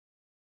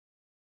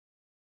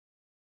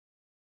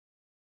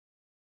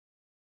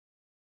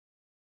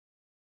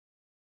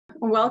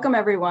Welcome,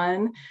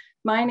 everyone.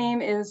 My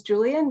name is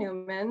Julia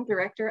Newman,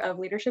 Director of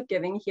Leadership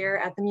Giving here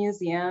at the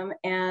museum,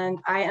 and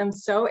I am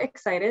so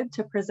excited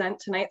to present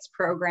tonight's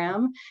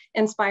program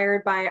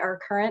inspired by our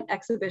current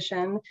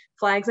exhibition,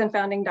 Flags and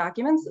Founding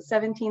Documents,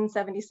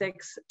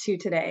 1776 to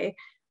Today.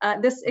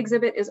 This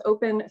exhibit is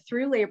open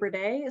through Labor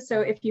Day,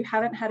 so if you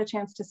haven't had a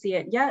chance to see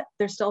it yet,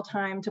 there's still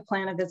time to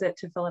plan a visit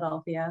to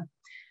Philadelphia.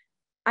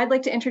 I'd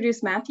like to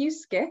introduce Matthew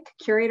Skic,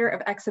 Curator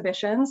of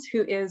Exhibitions,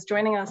 who is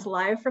joining us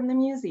live from the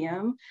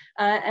museum,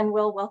 and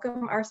we'll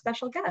welcome our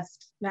special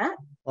guest. Matt?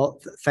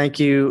 Well, thank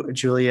you,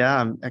 Julia.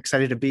 I'm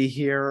excited to be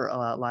here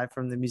live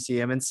from the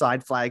museum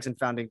inside Flags and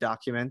Founding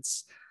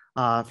Documents.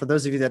 For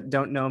those of you that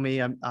don't know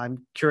me,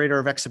 I'm Curator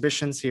of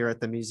Exhibitions here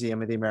at the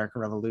Museum of the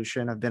American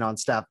Revolution. I've been on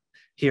staff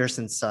here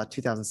since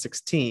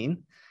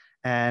 2016.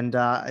 And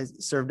I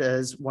served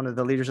as one of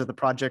the leaders of the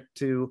project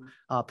to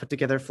put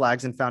together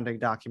Flags and Founding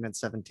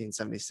Documents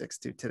 1776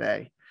 to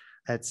Today.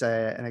 It's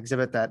an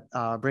exhibit that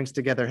brings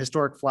together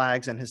historic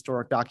flags and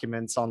historic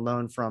documents on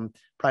loan from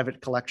private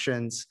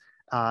collections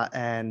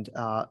and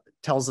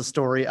tells the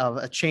story of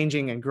a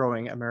changing and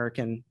growing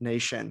American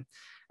nation.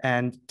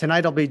 And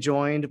tonight I'll be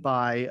joined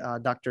by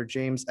Dr.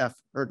 James F.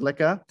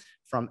 Hrdlicka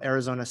from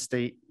Arizona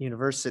State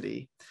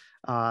University.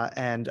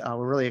 And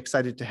we're really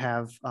excited to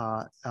have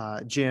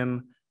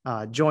Jim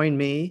join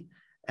me,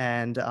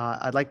 and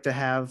I'd like to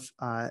have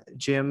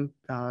Jim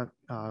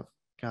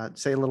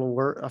say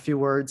a few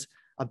words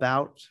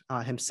about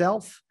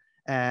himself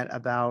and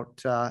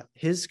about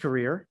his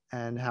career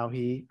and how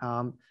he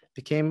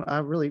became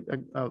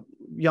a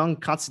young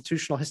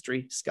constitutional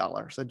history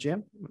scholar. So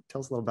Jim, tell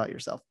us a little about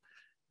yourself.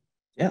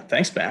 Yeah,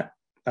 thanks, Matt.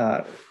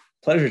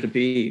 Pleasure to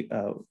be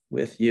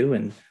with you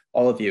and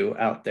all of you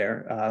out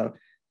there.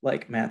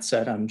 Like Matt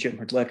said, I'm Jim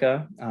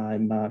Hrdlicka.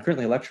 I'm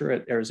currently a lecturer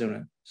at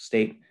Arizona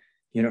State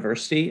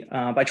University.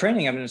 By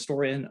training, I'm an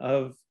historian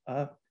of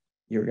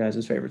your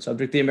guys' favorite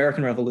subject, the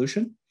American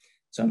Revolution.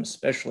 So I'm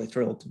especially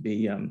thrilled to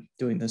be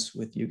doing this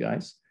with you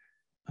guys.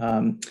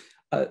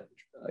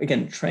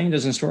 Again, trained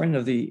as an historian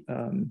of the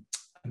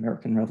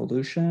American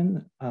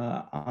Revolution.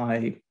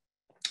 I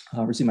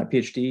received my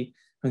PhD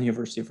from the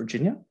University of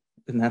Virginia,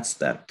 and that's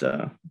that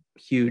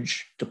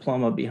huge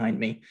diploma behind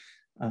me.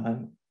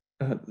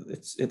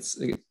 It's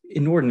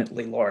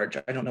inordinately large.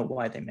 I don't know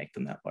why they make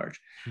them that large.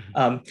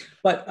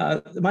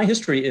 But my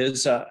history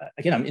is,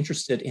 again, I'm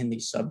interested in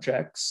these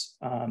subjects.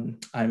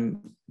 I'm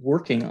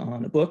working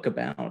on a book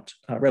about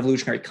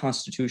revolutionary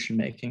constitution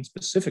making,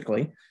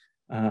 specifically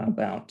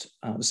about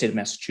the state of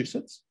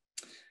Massachusetts.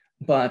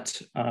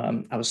 But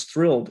I was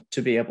thrilled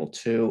to be able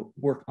to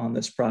work on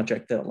this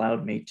project that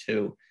allowed me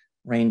to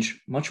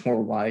range much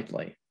more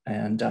widely.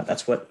 And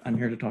that's what I'm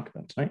here to talk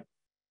about tonight.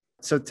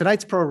 So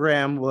tonight's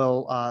program,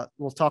 we'll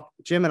talk,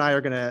 Jim and I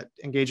are going to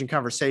engage in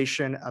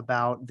conversation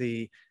about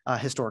the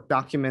historic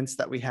documents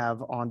that we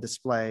have on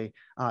display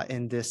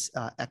in this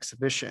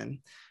exhibition.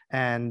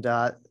 And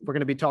we're going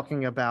to be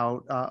talking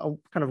about a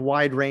kind of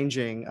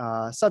wide-ranging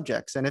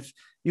subjects. And if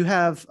you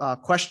have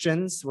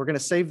questions, we're going to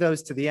save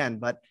those to the end.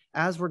 But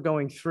as we're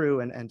going through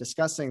and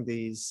discussing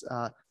these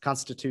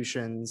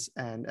constitutions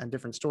and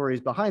different stories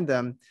behind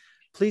them,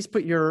 please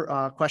put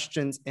your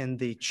questions in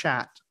the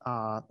chat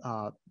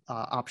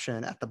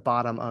option at the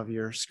bottom of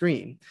your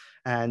screen.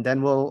 And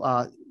then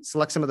we'll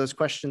select some of those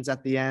questions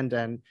at the end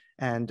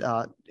and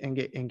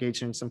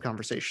engage in some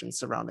conversations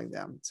surrounding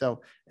them.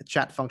 So the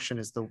chat function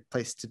is the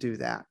place to do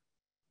that.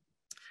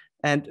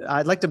 And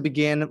I'd like to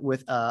begin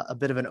with a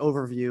bit of an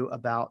overview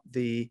about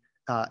the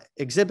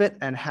exhibit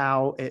and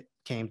how it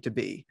came to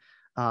be.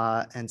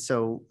 And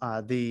so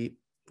the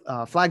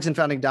Flags and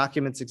Founding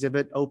Documents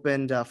exhibit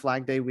opened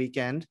Flag Day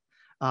weekend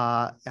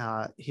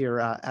here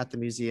at the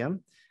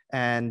museum.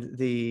 And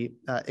the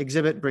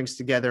exhibit brings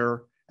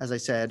together, as I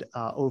said,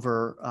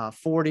 over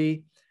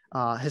 40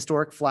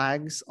 historic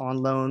flags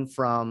on loan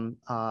from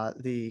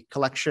the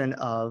collection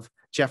of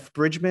Jeff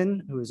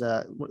Bridgman, who is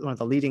one of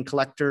the leading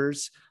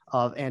collectors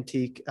of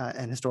antique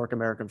and historic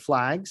American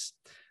flags.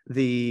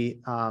 The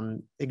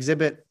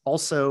exhibit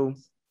also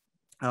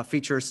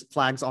features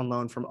flags on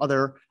loan from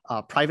other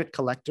private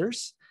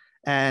collectors.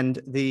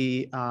 And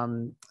the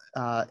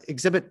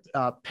exhibit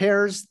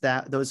pairs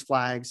those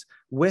flags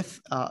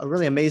with a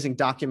really amazing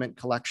document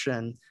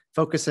collection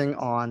focusing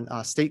on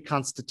state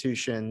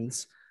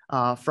constitutions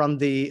from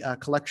the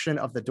collection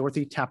of the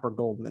Dorothy Tapper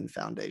Goldman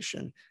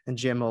Foundation. And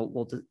Jim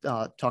will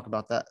talk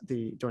about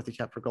the Dorothy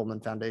Tapper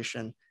Goldman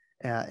Foundation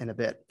in a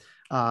bit.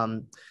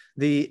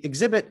 The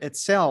exhibit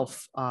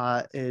itself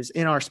is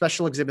in our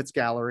special exhibits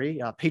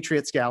gallery,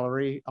 Patriots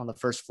Gallery on the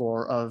first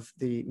floor of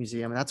the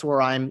museum. And that's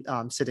where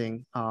I'm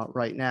sitting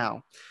right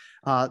now.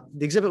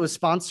 The exhibit was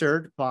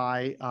sponsored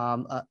by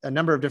a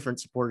number of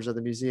different supporters of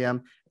the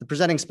museum. The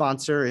presenting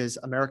sponsor is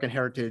American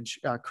Heritage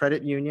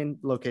Credit Union,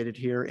 located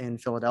here in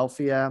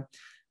Philadelphia.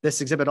 This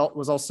exhibit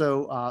was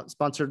also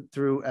sponsored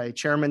through a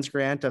chairman's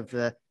grant of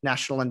the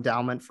National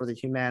Endowment for the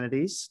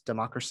Humanities,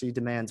 Democracy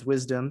Demands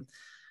Wisdom.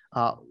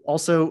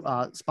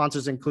 Also,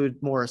 sponsors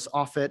include Morris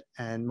Offutt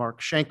and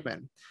Mark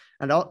Shankman.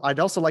 And I'd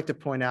also like to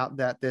point out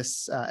that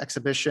this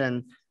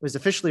exhibition was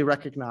officially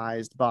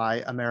recognized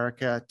by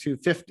America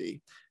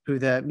 250, who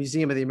the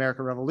Museum of the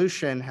American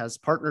Revolution has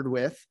partnered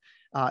with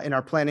in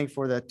our planning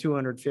for the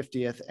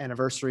 250th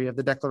anniversary of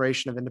the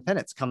Declaration of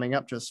Independence, coming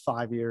up just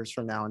 5 years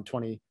from now in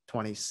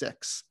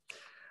 2026.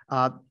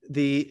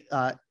 The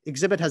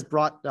exhibit has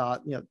brought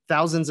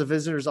thousands of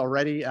visitors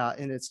already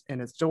in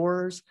its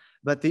doors,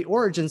 but the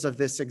origins of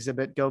this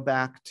exhibit go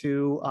back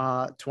to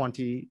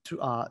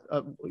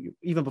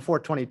even before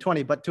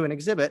 2020, but to an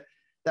exhibit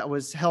that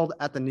was held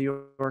at the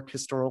New York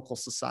Historical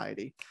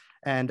Society.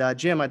 And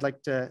Jim, I'd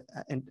like to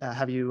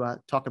have you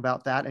talk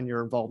about that and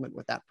your involvement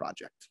with that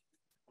project.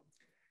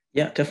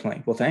 Yeah,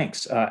 definitely. Well,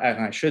 thanks.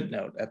 And I should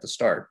note at the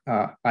start,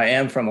 I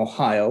am from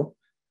Ohio,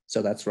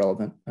 so that's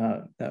relevant.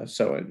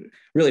 So I'm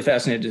really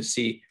fascinated to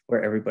see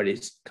where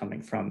everybody's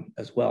coming from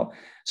as well.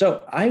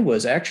 So I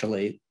was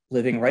actually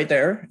living right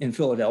there in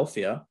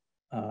Philadelphia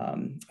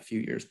a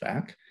few years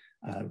back.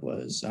 I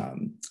was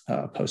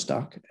a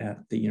postdoc at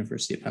the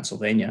University of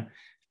Pennsylvania.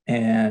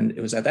 And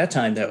it was at that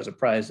time that I was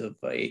apprised of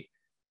a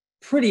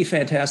pretty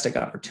fantastic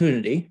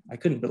opportunity. I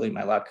couldn't believe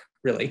my luck,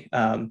 really.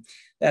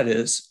 That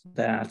is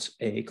that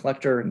a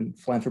collector and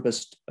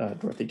philanthropist,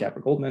 Dorothy Tapper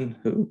Goldman,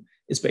 who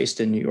is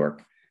based in New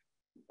York,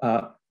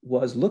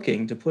 was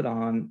looking to put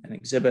on an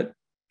exhibit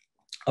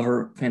of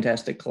her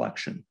fantastic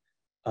collection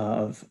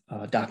of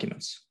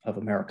documents of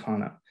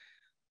Americana.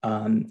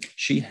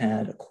 She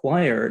had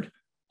acquired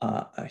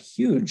a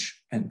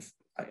huge and,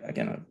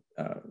 again,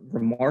 a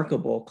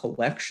remarkable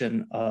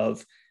collection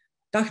of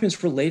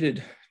documents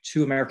related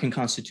to American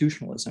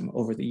constitutionalism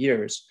over the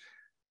years.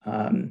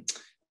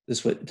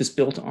 This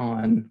built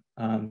on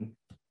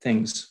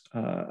things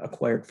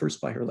acquired first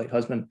by her late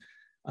husband,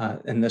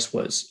 and this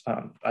was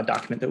a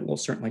document that we'll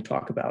certainly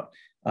talk about,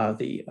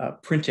 the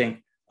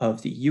printing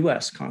of the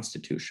US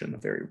Constitution, a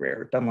very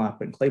rare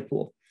Dunlop and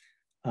Claypool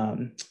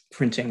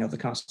printing of the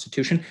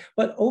Constitution.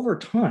 But over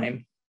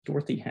time,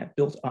 Dorothy had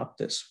built up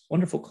this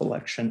wonderful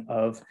collection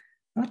of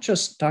not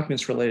just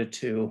documents related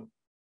to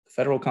the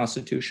federal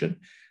Constitution,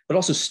 but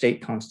also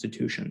state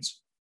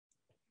constitutions.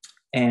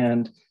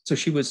 And so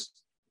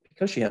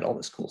because she had all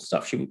this cool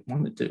stuff, she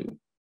wanted to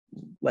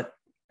let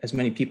as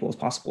many people as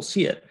possible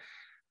see it.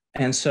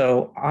 And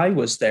so I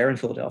was there in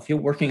Philadelphia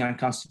working on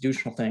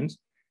constitutional things.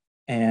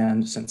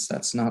 And since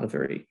that's not a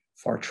very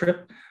far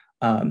trip,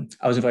 I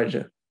was invited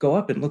to go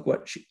up and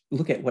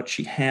look at what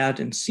she had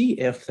and see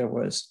if there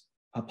was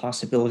a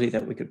possibility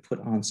that we could put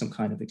on some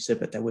kind of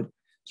exhibit that would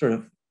sort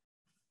of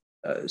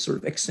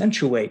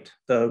accentuate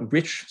the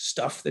rich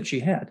stuff that she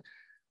had.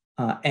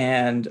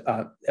 And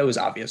it was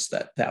obvious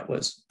that that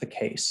was the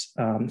case.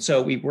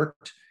 So we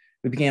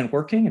began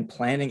working and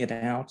planning it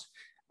out,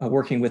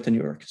 working with the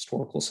New York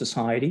Historical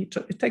Society.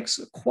 It takes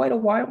quite a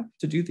while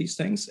to do these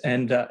things.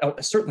 And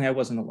certainly I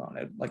wasn't alone.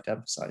 I'd like to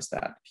emphasize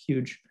that.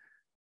 Huge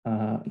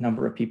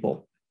number of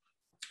people,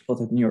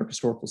 both at the New York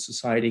Historical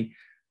Society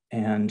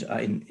and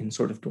in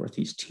sort of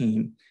Dorothy's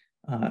team,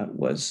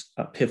 was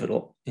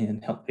pivotal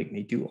in helping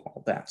me do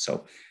all that.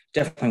 So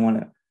definitely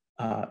want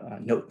to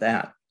note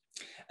that.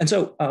 And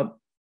so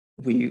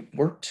we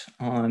worked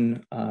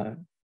on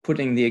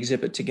putting the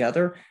exhibit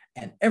together,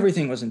 and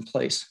everything was in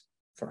place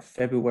for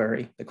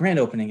February, the grand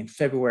opening in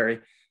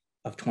February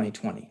of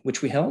 2020,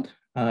 which we held.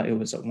 It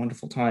was a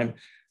wonderful time.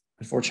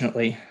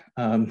 Unfortunately,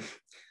 the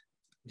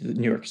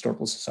New York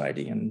Historical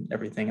Society and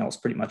everything else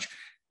pretty much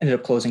ended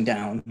up closing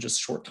down just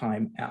a short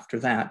time after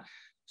that.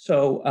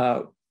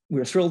 So we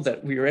were thrilled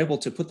that we were able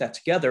to put that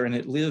together, and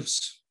it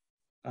lives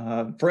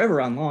forever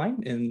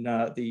online in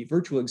the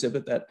virtual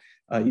exhibit that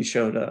you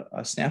showed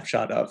a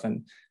snapshot of.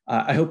 And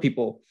I hope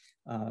people,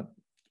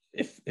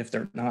 if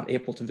they're not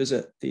able to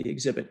visit the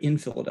exhibit in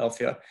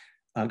Philadelphia,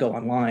 go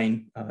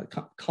online,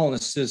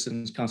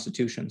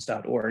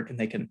 colonistcitizensconstitutions.org, and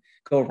they can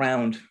go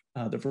around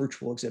the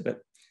virtual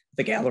exhibit,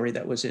 the gallery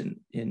that was in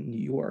New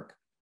York.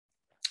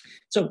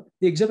 So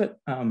the exhibit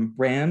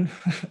ran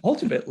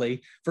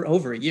ultimately for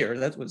over a year.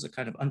 That was a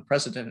kind of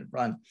unprecedented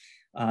run,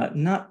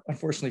 not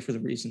unfortunately for the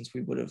reasons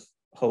we would have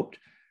hoped.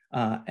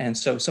 And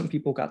so some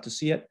people got to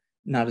see it,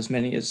 not as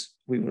many as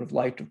we would have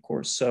liked, of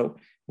course. So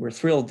we're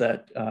thrilled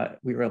that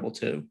we were able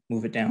to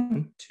move it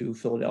down to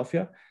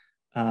Philadelphia,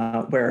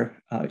 where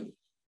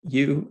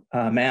you,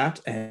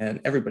 Matt,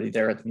 and everybody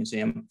there at the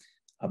museum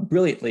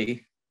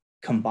brilliantly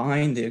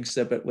combined the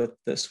exhibit with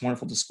this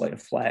wonderful display of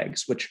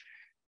flags, which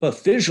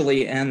both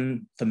visually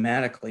and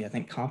thematically, I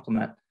think,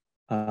 complement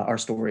our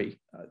story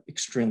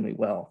extremely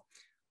well.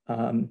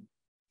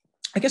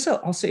 I guess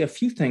I'll say a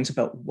few things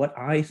about what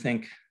I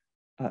think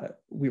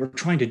we were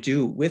trying to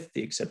do with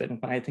the exhibit and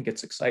why I think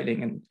it's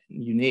exciting and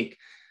unique.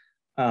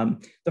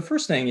 The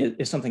first thing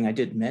is something I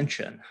did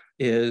mention,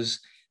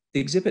 is the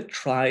exhibit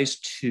tries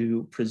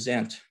to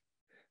present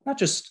not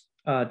just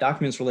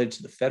documents related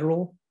to the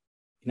federal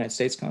United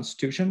States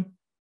Constitution,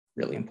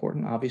 really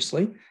important,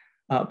 obviously,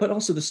 but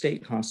also the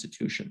state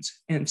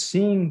constitutions. And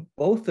seeing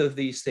both of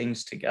these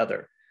things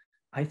together,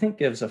 I think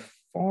gives a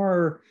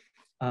far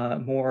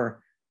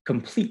more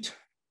complete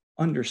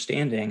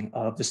understanding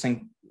of this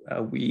thing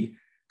we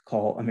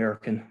call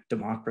American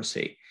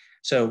democracy.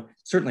 So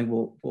certainly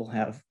we'll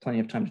have plenty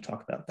of time to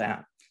talk about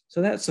that.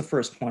 So that's the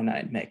first point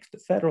I'd make, the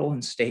federal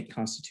and state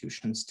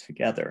constitutions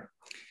together.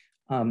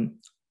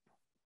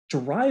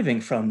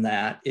 Deriving from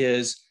that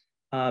is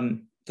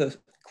the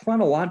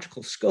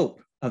chronological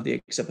scope of the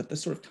exhibit, the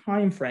sort of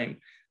time frame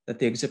that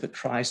the exhibit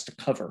tries to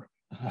cover.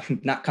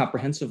 Not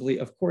comprehensively,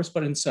 of course,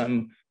 but in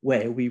some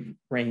way. We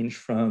range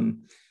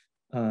from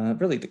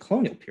really the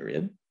colonial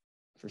period,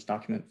 first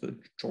document, the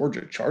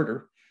Georgia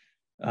Charter,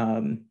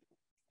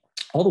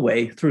 all the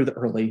way through the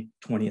early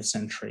 20th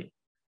century.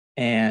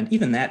 And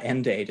even that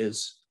end date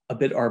is a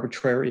bit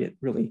arbitrary. It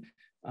really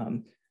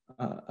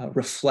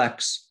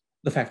reflects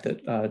the fact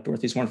that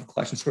Dorothy's wonderful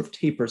collection sort of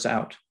tapers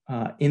out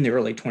in the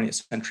early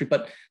 20th century.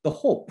 But the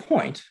whole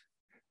point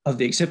of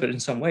the exhibit in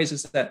some ways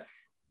is that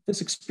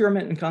this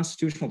experiment in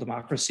constitutional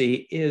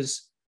democracy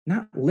is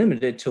not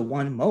limited to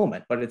one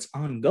moment, but it's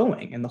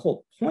ongoing. And the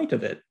whole point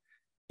of it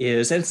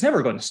is that it's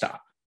never going to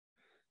stop.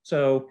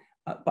 So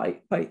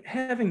by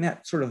having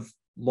that sort of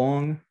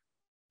long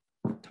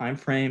time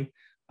frame,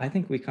 I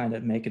think we kind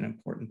of make an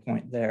important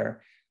point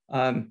there.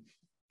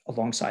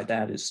 Alongside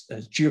that is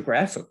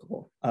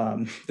geographical.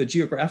 The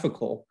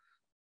geographical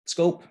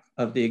scope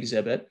of the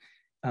exhibit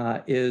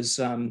is,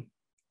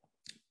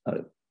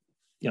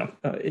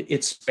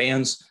 it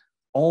spans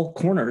all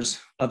corners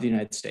of the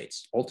United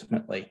States,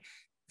 ultimately.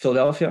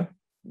 Philadelphia,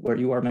 where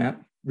you are, Matt,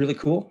 really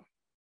cool.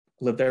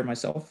 Lived there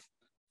myself,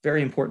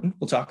 very important.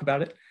 We'll talk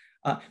about it.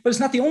 But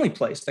it's not the only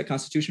place that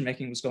constitution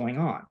making was going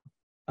on.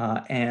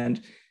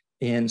 And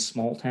in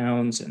small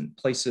towns and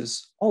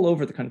places all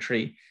over the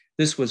country,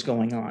 this was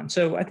going on.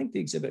 So I think the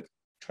exhibit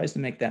tries to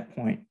make that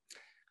point.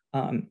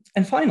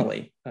 And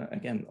finally,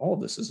 again, all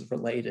of this is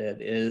related,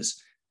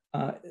 is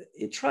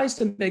it tries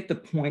to make the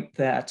point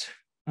that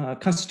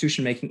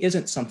constitution making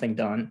isn't something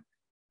done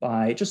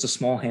by just a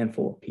small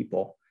handful of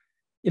people.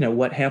 You know,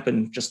 what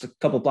happened just a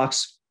couple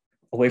blocks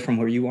away from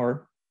where you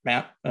are,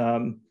 Matt,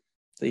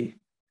 the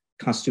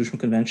Constitutional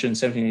Convention in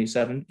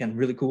 1787, again,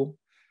 really cool,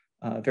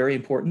 very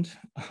important.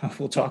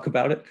 We'll talk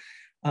about it.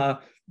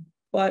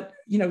 But,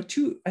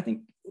 I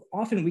think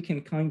often we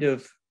can kind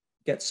of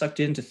get sucked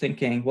into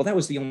thinking, well, that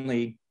was the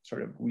only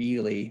sort of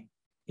really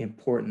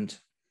important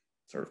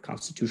sort of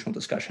constitutional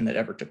discussion that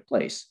ever took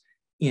place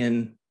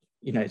in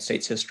United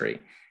States history.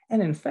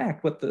 And in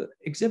fact, what the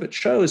exhibit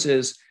shows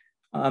is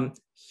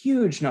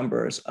huge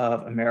numbers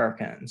of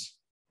Americans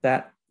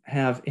that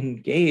have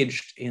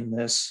engaged in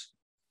this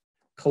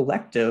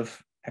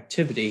collective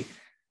activity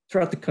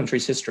throughout the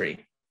country's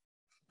history.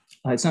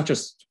 It's not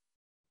just,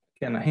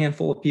 again, a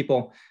handful of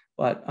people,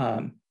 but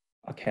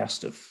a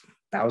cast of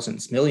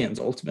thousands, millions,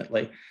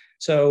 ultimately.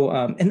 So,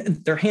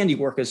 and their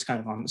handiwork is kind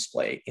of on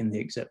display in the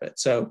exhibit.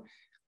 So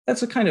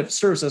that's a kind of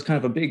serves as kind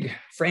of a big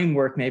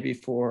framework maybe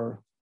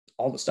for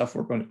all the stuff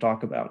we're going to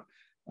talk about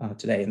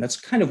today. And that's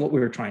kind of what we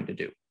were trying to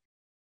do.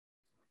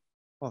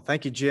 Well,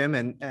 thank you, Jim.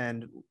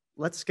 And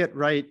let's get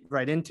right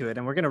into it.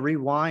 And we're going to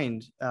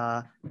rewind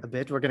a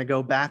bit. We're going to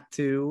go back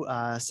to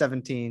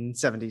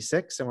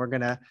 1776, and we're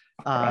going to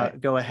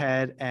go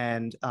ahead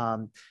and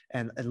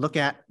look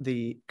at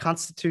the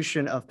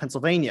Constitution of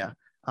Pennsylvania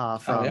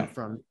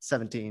from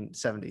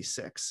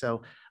 1776.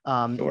 So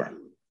Sure.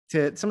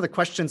 To some of the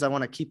questions I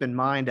want to keep in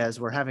mind as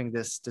we're having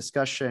this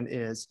discussion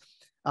is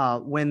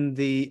when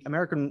the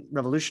American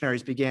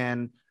revolutionaries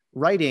began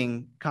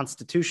writing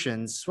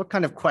constitutions, what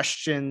kind of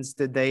questions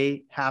did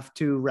they have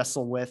to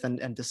wrestle with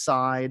and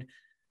decide?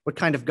 What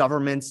kind of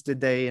governments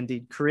did they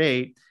indeed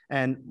create?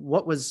 And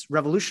what was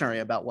revolutionary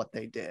about what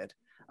they did?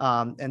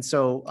 And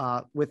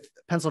so with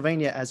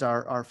Pennsylvania as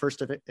our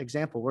first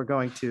example, we're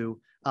going to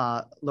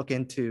look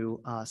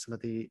into some of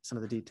the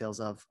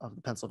details of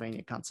the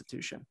Pennsylvania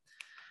Constitution.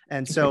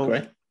 And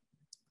so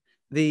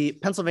the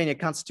Pennsylvania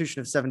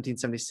Constitution of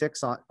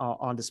 1776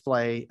 on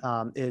display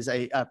is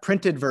a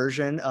printed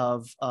version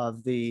of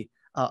the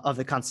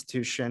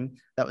Constitution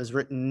that was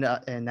written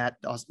in that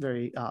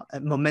very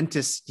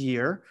momentous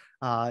year,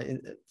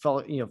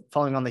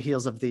 following on the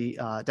heels of the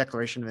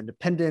Declaration of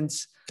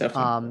Independence,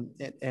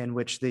 in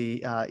which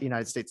the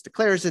United States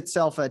declares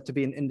itself to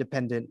be an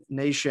independent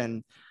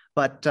nation.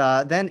 But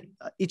then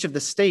each of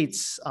the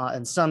states,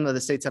 and some of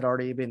the states had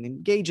already been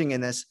engaging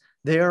in this,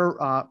 they're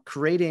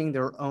creating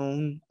their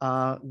own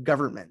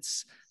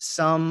governments.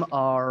 Some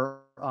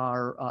are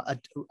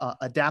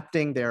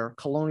adapting their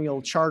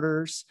colonial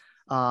charters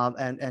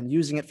and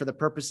using it for the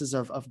purposes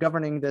of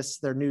governing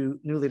their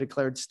newly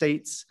declared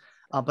states.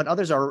 But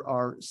others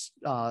are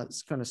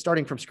kind of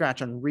starting from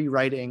scratch and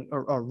rewriting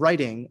or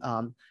writing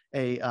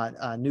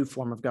a new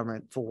form of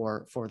government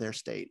for their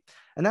state.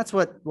 And that's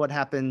what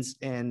happens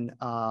in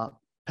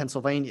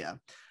Pennsylvania.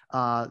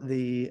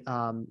 The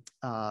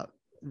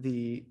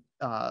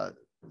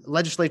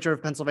legislature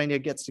of Pennsylvania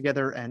gets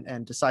together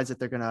and decides that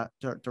they're going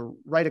to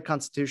write a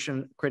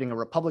constitution, creating a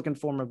Republican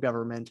form of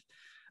government.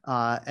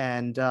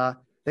 And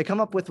they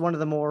come up with one of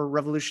the more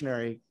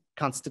revolutionary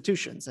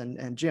constitutions.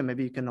 And Jim,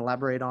 maybe you can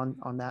elaborate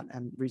on that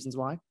and reasons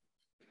why.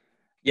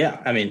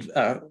 Yeah, I mean,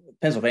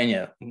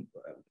 Pennsylvania,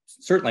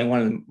 certainly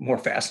one of the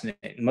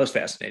most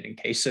fascinating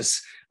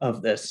cases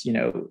of this. You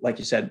know, like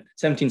you said,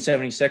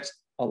 1776,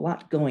 a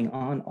lot going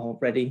on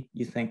already.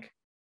 You think,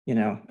 you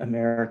know,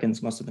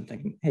 Americans must have been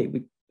thinking, hey,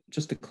 we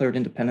just declared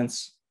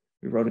independence.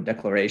 We wrote a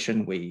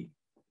declaration. We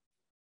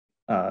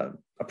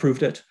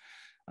approved it.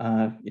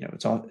 You know,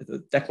 it's all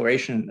the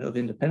Declaration of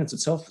Independence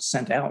itself was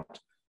sent out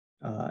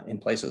in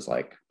places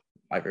like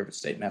my favorite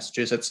state,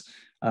 Massachusetts,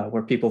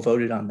 where people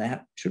voted on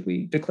that. Should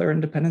we declare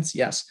independence?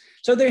 Yes.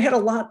 So they had a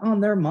lot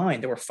on their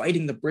mind. They were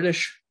fighting the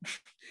British.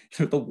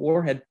 The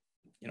war had,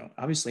 you know,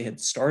 obviously had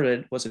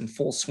started, was in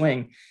full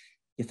swing.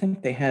 You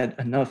think they had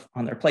enough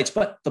on their plates.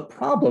 But the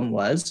problem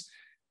was,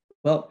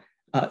 well,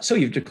 so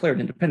you've declared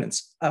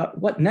independence.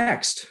 What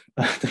next?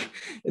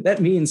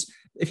 That means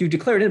if you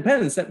declared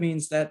independence, that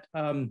means that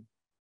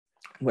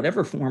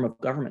whatever form of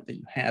government that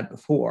you had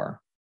before,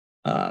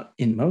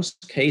 in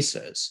most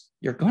cases,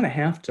 you're going to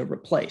have to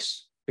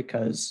replace,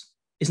 because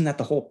isn't that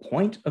the whole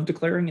point of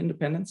declaring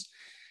independence?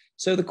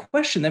 So the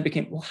question then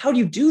became, well, how do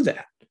you do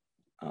that?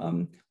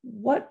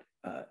 What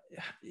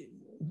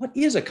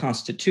is a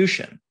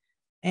constitution?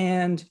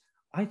 And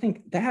I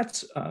think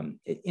that's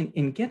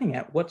in getting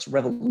at what's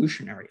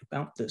revolutionary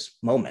about this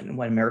moment and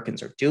what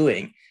Americans are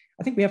doing.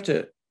 I think we have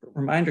to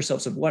remind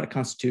ourselves of what a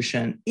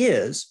constitution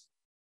is.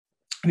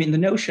 I mean, the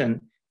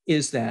notion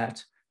is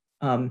that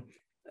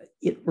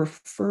it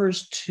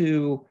refers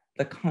to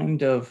the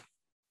kind of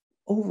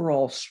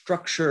overall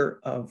structure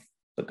of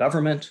the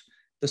government,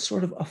 the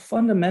sort of a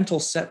fundamental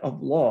set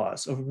of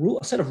laws,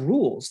 a set of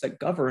rules that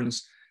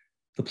governs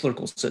the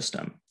political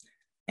system.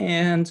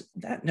 And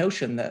that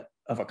notion that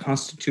of a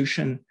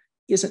constitution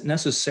isn't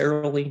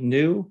necessarily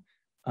new.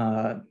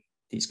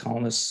 These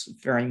colonists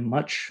very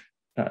much,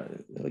 at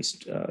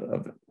least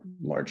a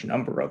large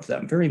number of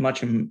them, very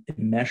much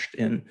enmeshed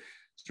in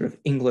sort of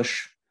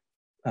English,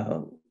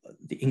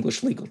 the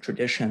English legal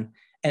tradition,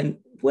 and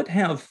would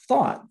have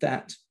thought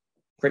that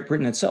Great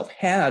Britain itself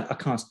had a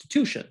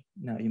constitution.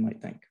 Now you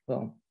might think,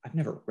 well, I've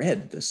never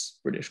read this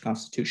British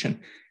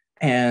constitution,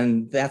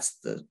 and that's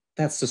the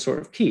sort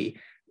of key.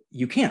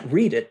 You can't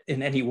read it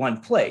in any one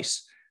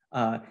place.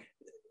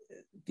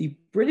 The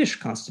British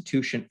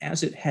Constitution,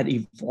 as it had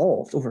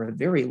evolved over a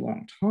very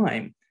long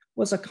time,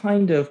 was a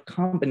kind of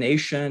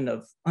combination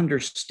of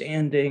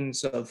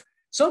understandings of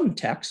some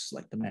texts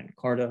like the Magna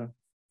Carta,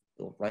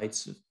 Bill of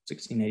Rights of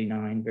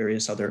 1689,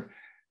 various other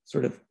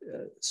sort of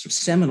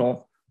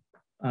seminal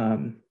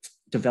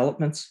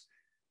developments,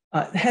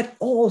 had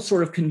all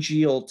sort of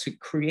congealed to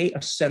create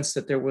a sense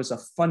that there was a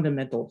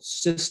fundamental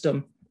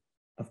system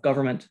of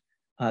government.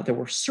 There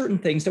were certain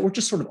things that were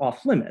just sort of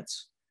off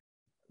limits.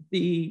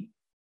 The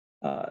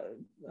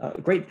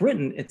Great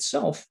Britain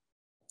itself,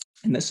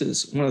 and this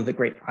is one of the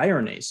great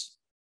ironies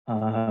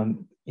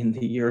in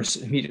the years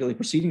immediately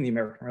preceding the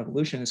American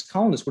Revolution, is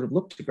colonists would have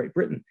looked to Great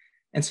Britain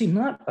and seen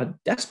not a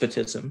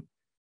despotism,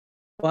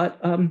 but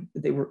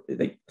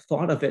they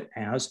thought of it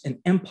as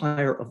an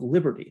empire of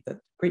liberty, that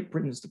Great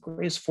Britain is the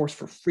greatest force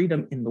for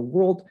freedom in the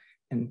world.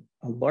 And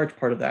a large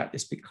part of that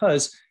is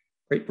because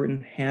Great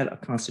Britain had a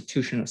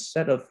constitution, a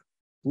set of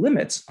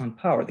limits on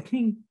power. The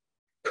king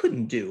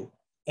couldn't do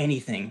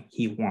anything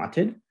he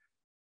wanted.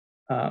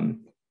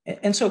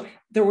 And so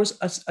there was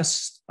a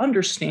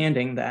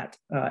understanding that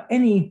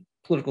any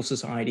political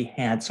society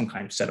had some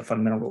kind of set of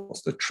fundamental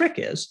rules. The trick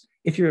is,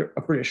 if you're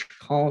a British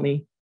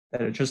colony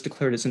that had just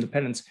declared its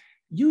independence,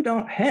 you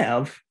don't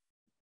have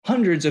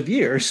hundreds of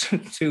years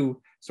to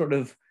sort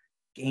of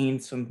gain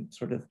some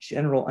sort of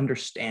general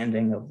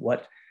understanding of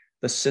what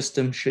the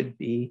system should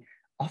be.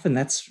 Often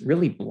that's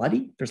really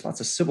bloody. There's lots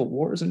of civil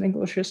wars in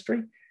English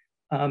history.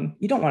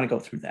 You don't want to go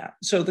through that.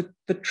 So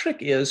the trick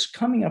is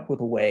coming up with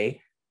a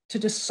way to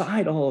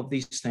decide all of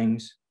these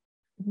things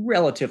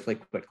relatively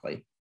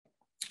quickly.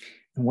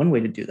 And one way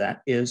to do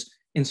that is,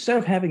 instead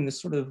of having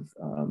this sort of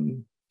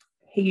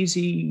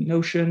hazy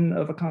notion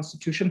of a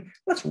constitution,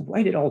 let's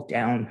write it all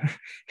down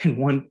in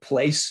one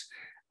place.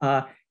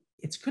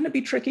 It's going to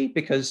be tricky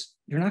because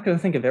you're not going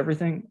to think of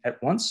everything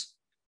at once,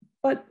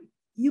 but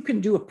you can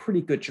do a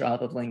pretty good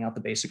job of laying out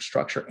the basic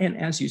structure. And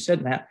as you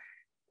said, Matt,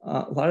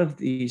 a lot of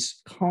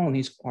these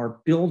colonies are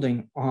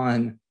building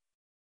on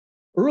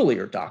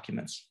earlier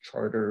documents,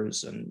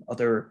 charters and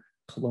other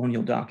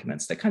colonial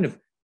documents that kind of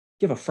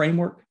give a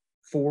framework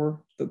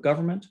for the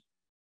government.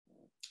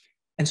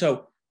 And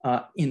so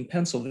in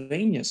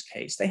Pennsylvania's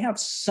case, they have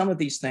some of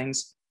these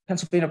things.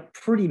 Pennsylvania,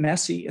 pretty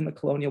messy in the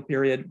colonial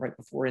period, right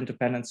before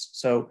independence.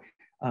 So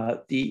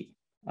the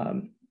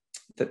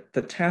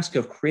task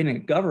of creating a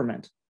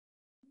government,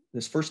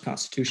 this first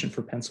constitution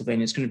for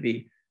Pennsylvania, is going to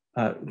be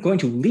going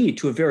to lead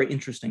to a very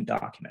interesting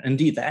document.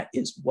 Indeed, that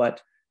is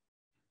what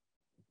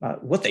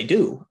they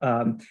do.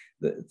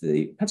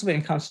 The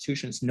Pennsylvania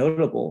Constitution is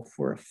notable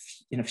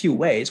in a few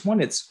ways. One,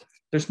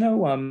 there's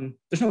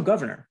no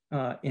governor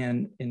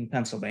in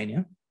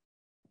Pennsylvania.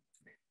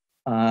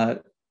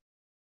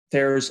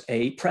 There's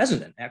a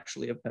president,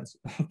 actually, of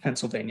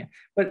Pennsylvania,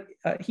 but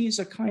he's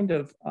a kind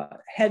of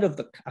head of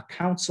a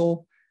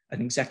council.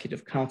 an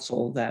executive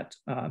council that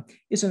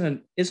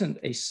isn't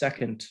a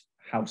second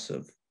house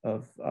of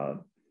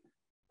the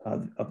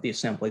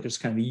assembly. There's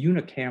kind of a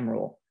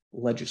unicameral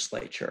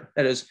legislature.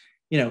 That is,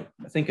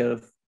 think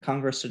of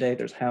Congress today.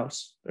 There's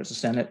House, there's a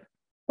Senate.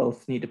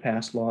 Both need to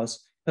pass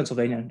laws.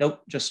 Pennsylvania,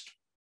 nope, just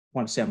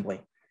one assembly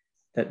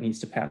that needs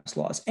to pass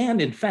laws. And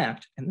in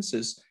fact, and this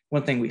is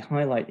one thing we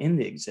highlight in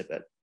the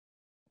exhibit,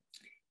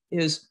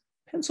 is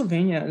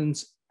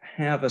Pennsylvanians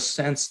have a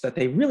sense that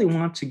they really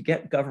want to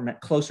get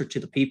government closer to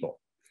the people.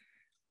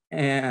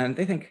 And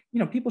they think,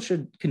 people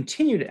should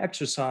continue to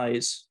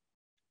exercise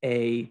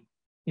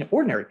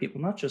ordinary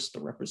people, not just the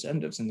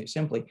representatives in the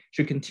assembly,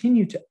 should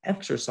continue to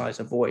exercise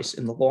a voice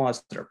in the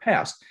laws that are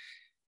passed.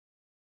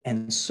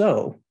 And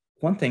so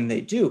one thing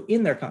they do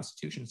in their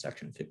Constitution,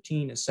 Section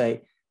 15, is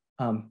say,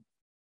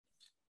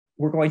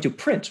 we're going to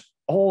print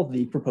all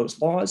the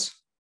proposed laws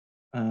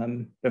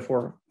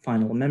before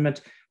final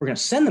amendment. We're going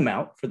to send them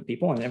out for the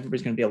people, and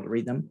everybody's going to be able to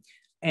read them.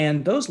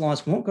 And those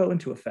laws won't go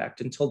into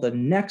effect until the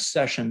next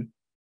session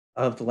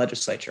of the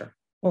legislature.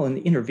 Well, in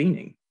the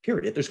intervening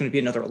period, there's going to be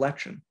another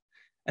election.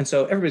 And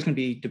so everybody's going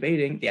to be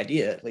debating, the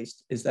idea at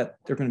least, is that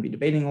they're going to be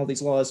debating all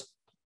these laws.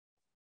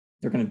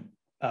 They're going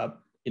to,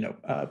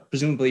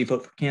 presumably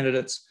vote for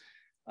candidates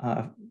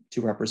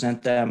to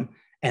represent them.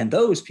 And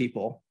those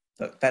people,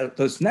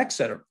 that next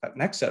set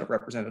of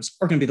representatives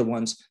are going to be the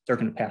ones that are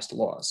going to pass the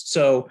laws.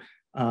 So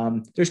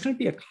there's going to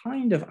be a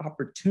kind of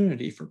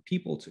opportunity for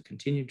people to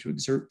continue to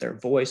exert their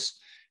voice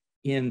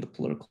in the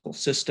political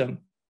system.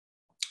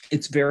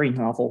 It's very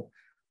novel.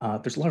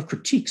 There's a lot of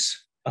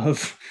critiques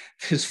of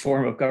this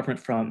form of government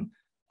from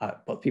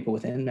both people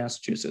within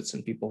Massachusetts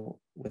and people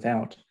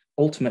without.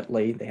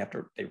 Ultimately, they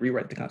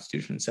rewrite the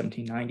Constitution in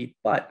 1790,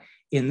 but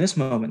in this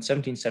moment,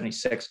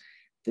 1776,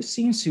 this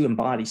seems to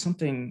embody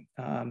something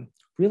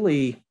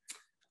really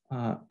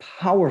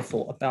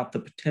powerful about the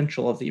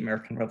potential of the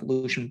American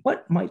Revolution.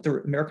 What might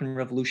the American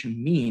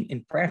Revolution mean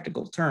in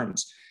practical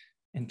terms,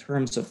 in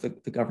terms of the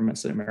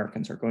governments that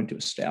Americans are going to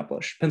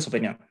establish?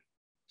 Pennsylvania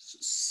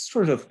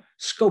sort of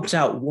scopes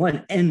out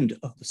one end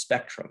of the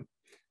spectrum.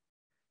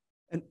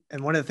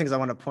 And one of the things I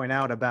want to point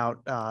out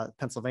about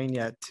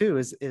Pennsylvania too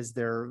is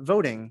their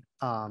voting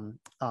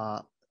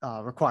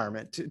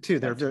requirement too.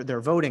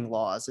 Their voting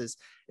laws is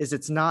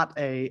it's not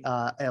a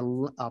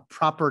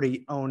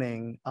property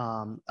owning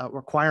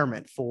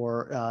requirement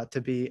for to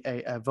be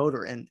a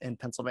voter in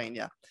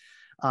Pennsylvania,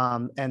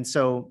 and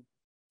so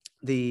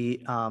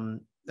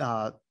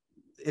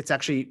it's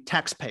actually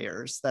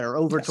taxpayers that are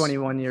over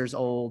 21 years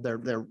old.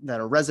 That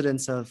are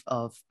residents of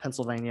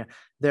Pennsylvania.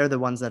 They're the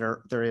ones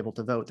they're able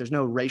to vote. There's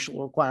no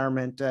racial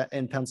requirement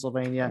in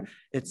Pennsylvania.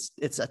 It's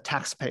a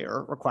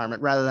taxpayer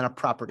requirement rather than a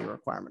property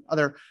requirement.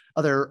 Other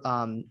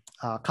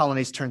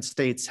colonies turned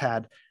states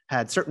had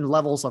certain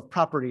levels of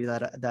property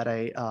that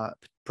a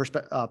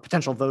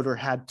potential voter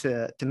had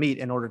to meet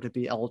in order to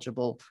be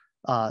eligible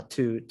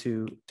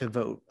to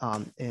vote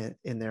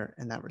in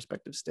that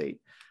respective state.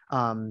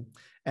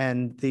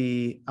 And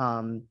the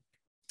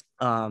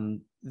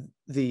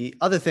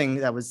other thing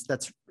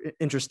that's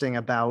interesting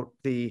about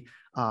the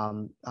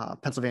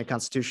Pennsylvania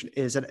Constitution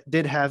is that it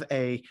did have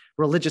a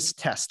religious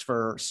test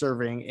for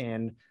serving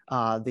in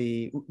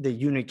the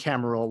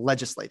unicameral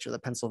legislature, the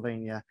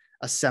Pennsylvania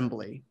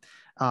Assembly,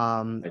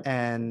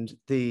 and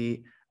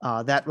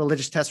that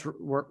religious test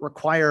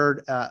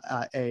required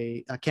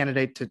a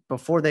candidate to,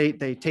 before they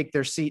take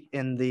their seat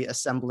in the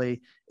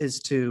assembly, is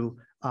to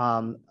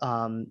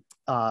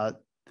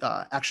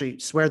actually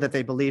swear that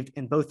they believed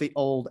in both the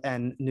Old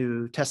and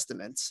New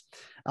Testaments.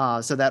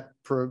 So that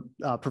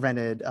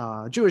prevented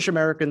Jewish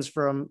Americans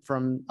from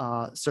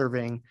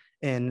serving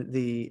in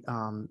the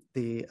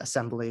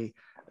assembly.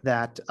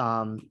 That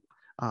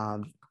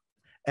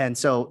and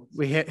so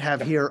we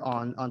have here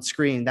on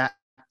screen that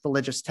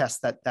religious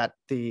test that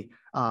the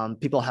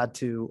people had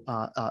to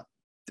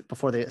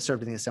before they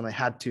served in the assembly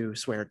had to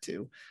swear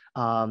to,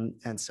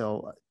 and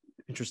so.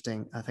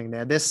 Interesting thing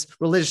there. This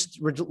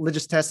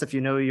religious tests, if you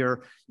know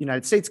your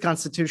United States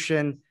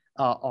Constitution,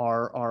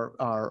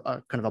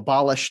 are kind of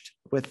abolished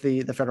with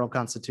the federal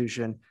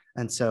Constitution,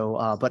 and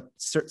so but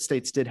certain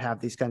states did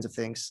have these kinds of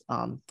things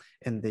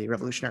in the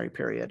Revolutionary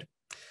period.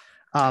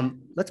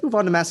 Let's move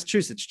on to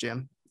Massachusetts,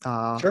 Jim.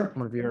 Sure.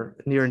 One of your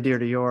near and dear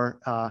to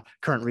your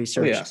current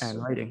research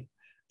and writing.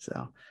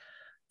 So.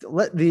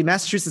 The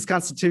Massachusetts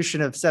Constitution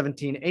of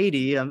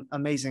 1780,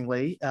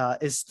 amazingly,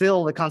 is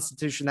still the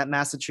Constitution that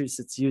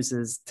Massachusetts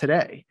uses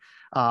today.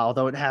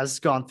 Although it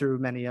has gone through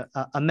many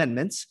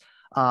amendments,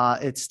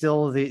 it's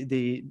still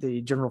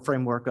the general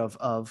framework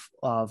of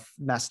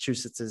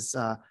Massachusetts's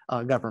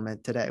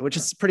government today, which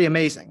is pretty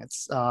amazing.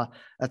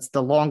 That's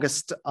the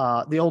longest,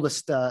 the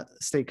oldest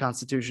state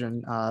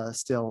constitution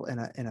still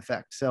in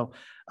effect. So,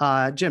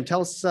 Jim,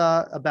 tell us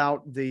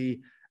about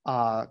the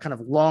kind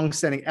of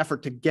long-standing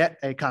effort to get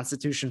a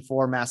constitution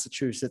for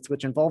Massachusetts,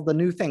 which involved a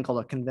new thing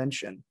called a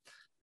convention.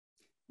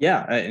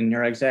 Yeah, and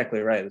you're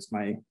exactly right. As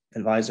my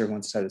advisor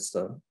once said, it's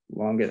the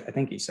longest, I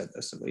think he said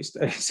this at least,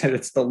 he said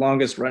it's the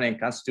longest running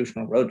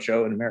constitutional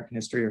roadshow in American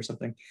history or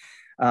something.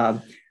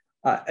 And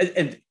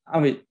I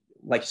mean,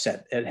 like you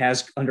said, it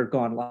has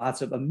undergone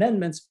lots of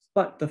amendments,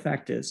 but the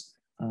fact is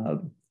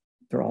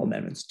they're all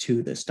amendments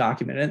to this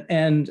document.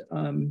 And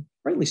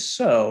rightly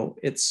so,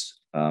 it's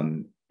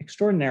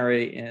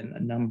extraordinary in a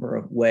number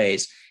of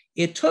ways.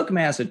 It took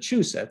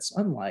Massachusetts,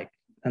 unlike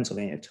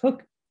Pennsylvania, it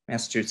took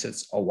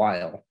Massachusetts a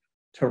while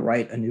to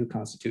write a new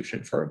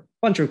constitution for a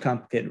bunch of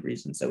complicated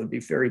reasons that would be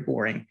very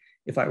boring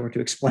if I were to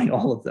explain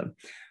all of them.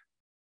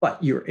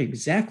 But you're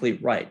exactly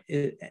right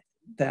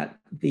that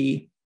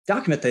the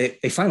document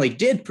they finally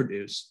did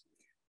produce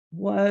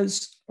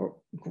was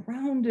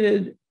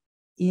grounded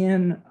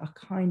in a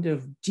kind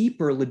of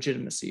deeper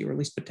legitimacy, or at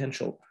least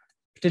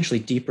potentially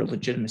deeper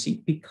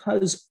legitimacy,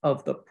 because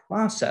of the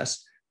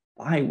process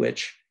by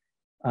which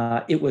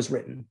it was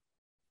written.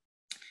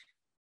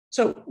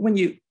 So when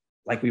you,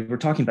 like we were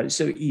talking about,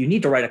 so you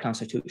need to write a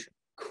constitution.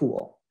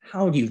 Cool.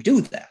 How do you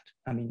do that?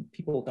 I mean,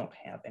 people don't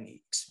have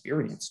any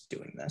experience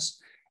doing this.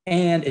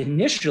 And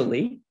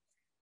initially,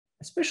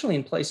 especially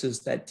in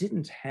places that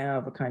didn't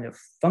have a kind of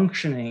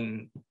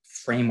functioning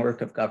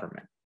framework of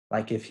government,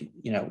 like if,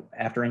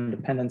 after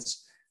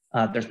independence,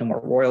 there's no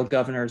more royal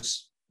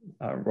governors,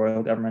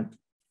 royal government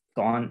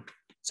gone.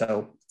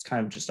 So it's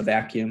kind of just a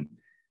vacuum.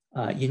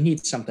 You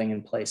need something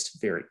in place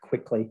very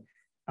quickly.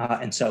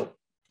 And so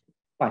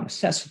by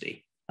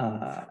necessity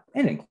and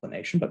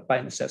inclination, but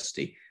by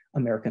necessity,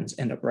 Americans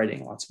end up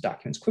writing lots of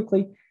documents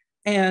quickly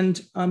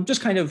and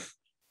just kind of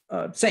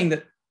saying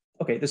that,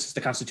 okay, this is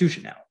the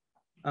Constitution now.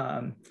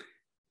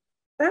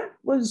 That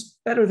was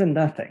better than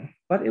nothing,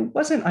 but it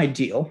wasn't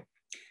ideal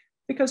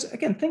because,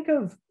 again, think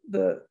of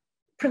the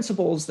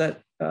principles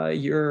that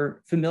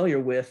you're familiar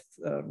with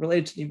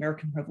related to the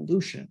American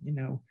Revolution,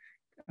 the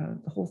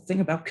whole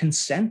thing about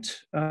consent,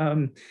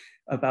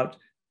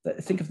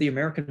 think of the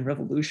American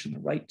Revolution, the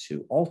right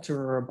to alter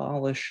or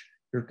abolish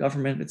your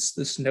government. It's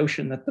this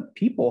notion that the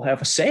people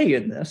have a say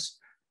in this.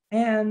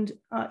 And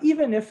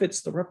even if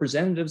it's the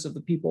representatives of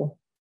the people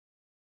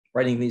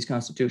writing these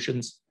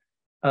constitutions,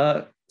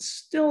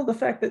 still the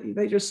fact that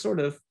they just sort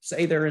of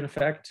say they're in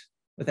effect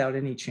without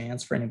any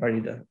chance for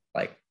anybody to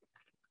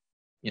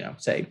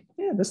say,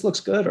 yeah, this looks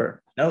good,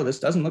 or no, this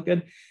doesn't look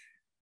good,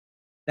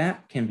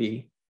 that can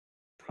be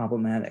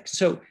problematic.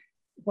 So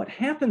what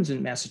happens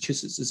in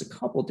Massachusetts is a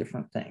couple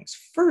different things.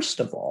 First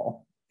of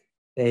all,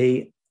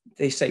 they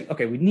say,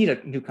 okay, we need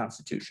a new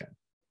constitution.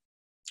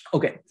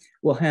 Okay,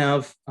 we'll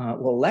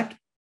elect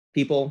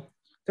people.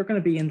 They're going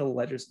to be in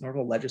the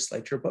normal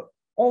legislature, but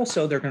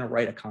also they're going to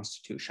write a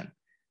constitution.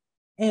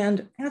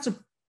 And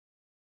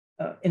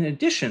in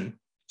addition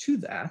to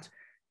that,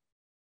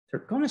 they're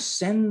going to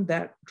send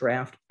that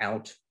draft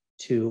out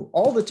to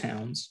all the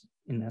towns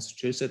in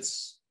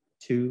Massachusetts,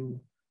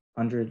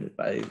 200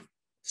 by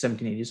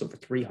 1780s, over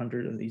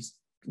 300 of these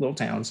little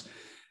towns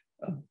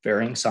of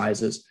varying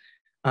sizes.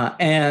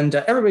 And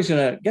everybody's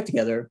going to get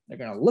together. They're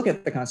going to look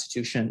at the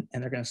Constitution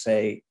and they're going to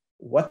say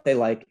what they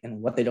like and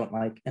what they don't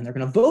like, and they're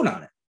going to vote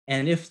on it.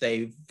 And if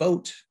they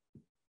vote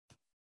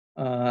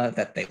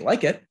that they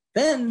like it,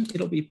 then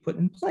it'll be put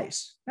in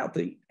place. Now,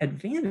 the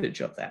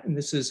advantage of that, and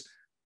this is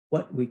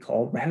what we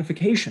call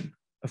ratification,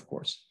 of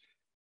course.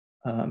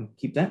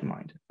 Keep that in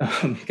mind,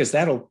 because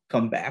that'll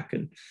come back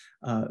and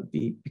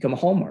become a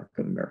hallmark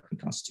of American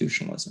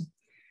constitutionalism.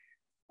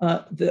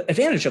 The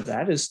advantage of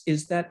that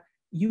is that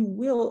you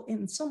will,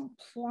 in some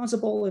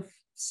plausible, if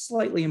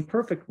slightly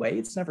imperfect way,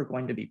 it's never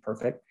going to be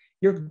perfect,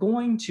 you're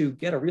going to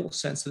get a real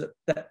sense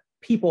that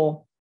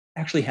people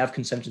actually have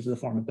consented to the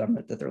form of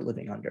government that they're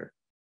living under,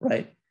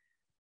 right?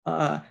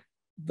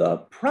 The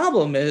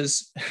problem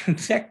is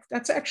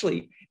that's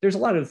actually, there's a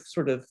lot of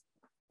sort of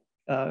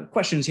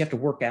questions you have to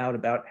work out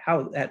about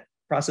how that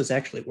process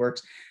actually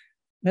works.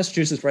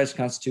 Massachusetts writes a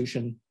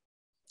constitution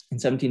in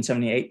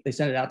 1778. They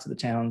send it out to the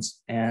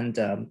towns, and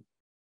a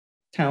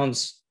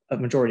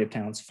majority of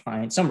towns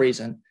find some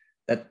reason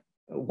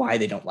why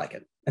they don't like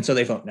it. And so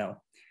they vote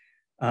no.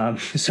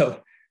 So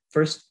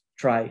first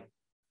try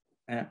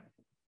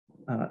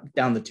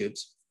down the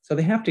tubes. So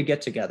they have to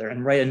get together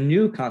and write a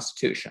new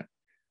constitution.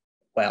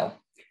 Well,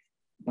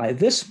 by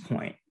this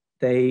point,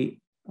 they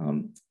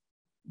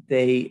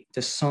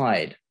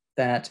decide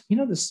that,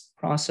 this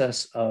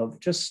process of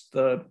just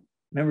the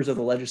members of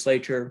the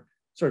legislature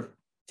sort of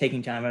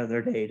taking time out of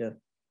their day to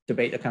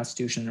debate the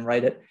Constitution and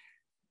write it,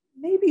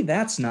 maybe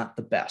that's not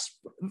the best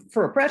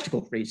for a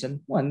practical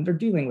reason. One, they're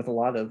dealing with a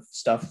lot of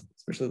stuff,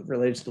 especially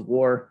related to the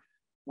war,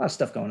 a lot of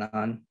stuff going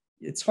on.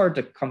 It's hard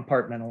to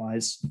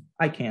compartmentalize.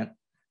 I can't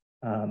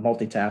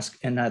multitask,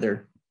 and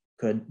neither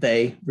could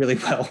they really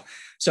well.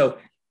 So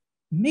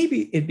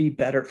maybe it'd be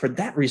better for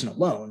that reason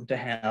alone to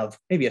have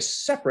maybe a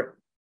separate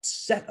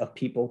set of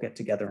people get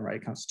together and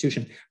write a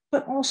constitution.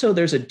 But also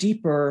there's a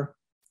deeper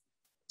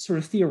sort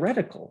of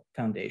theoretical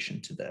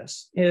foundation to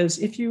this, is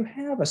if you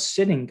have a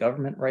sitting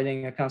government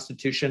writing a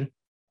constitution,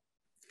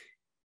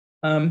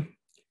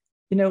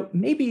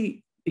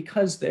 maybe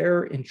because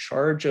they're in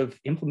charge of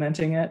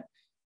implementing it,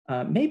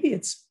 maybe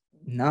it's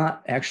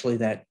not actually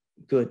that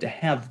good to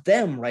have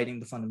them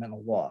writing the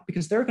fundamental law,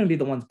 because they're going to be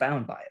the ones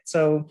bound by it.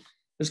 So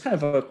there's kind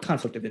of a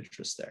conflict of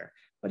interest there.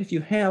 But if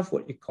you have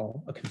what you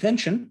call a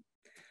convention,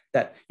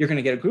 that you're going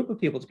to get a group of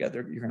people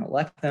together, you're going to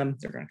elect them,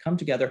 they're going to come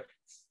together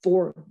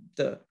for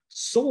the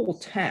sole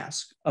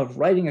task of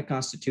writing a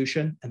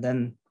constitution, and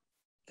then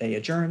they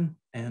adjourn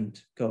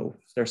and go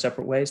their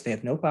separate ways. They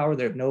have no power,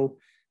 they have no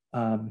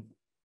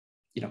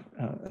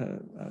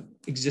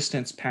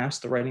existence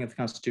past the writing of the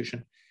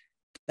Constitution.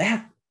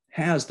 That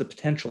has the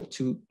potential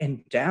to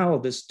endow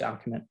this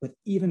document with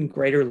even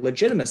greater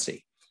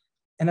legitimacy.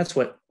 And that's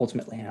what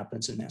ultimately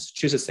happens in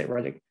Massachusetts. They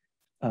write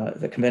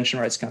the convention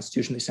writes the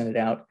Constitution, they send it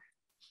out.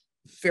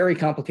 Very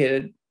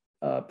complicated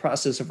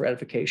process of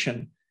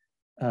ratification.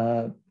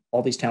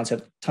 All these towns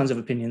have tons of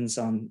opinions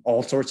on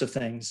all sorts of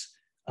things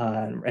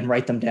and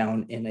write them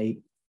down in a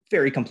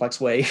very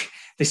complex way.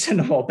 They send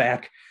them all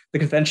back. The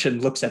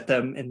convention looks at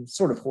them in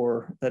sort of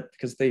horror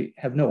because they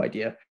have no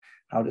idea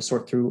how to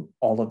sort through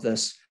all of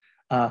this.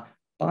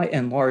 By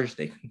and large,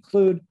 they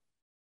conclude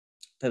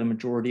that a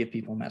majority of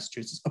people in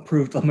Massachusetts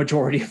approved the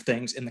majority of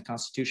things in the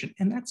Constitution.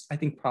 And that's, I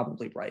think,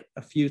 probably right.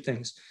 A few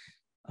things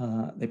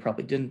they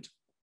probably didn't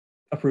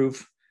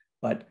approve,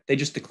 but they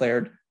just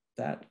declared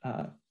that,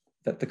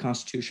 that the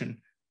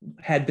Constitution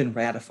had been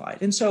ratified.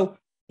 And so,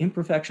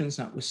 imperfections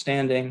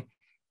notwithstanding,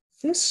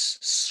 this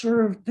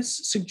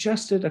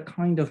suggested a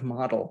kind of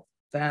model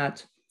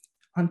that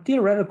on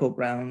theoretical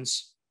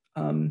grounds,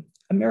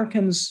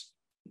 Americans,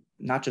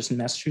 not just in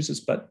Massachusetts,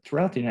 but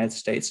throughout the United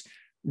States,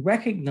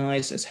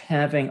 recognize as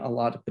having a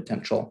lot of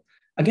potential.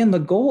 Again, the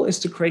goal is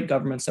to create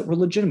governments that were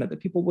legitimate, that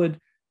people would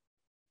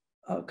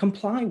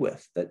comply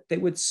with, that they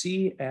would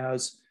see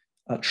as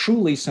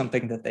truly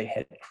something that they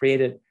had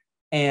created.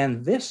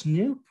 And this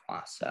new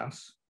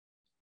process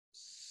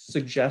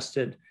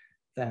suggested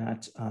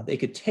that they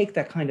could take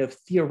that kind of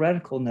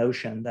theoretical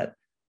notion that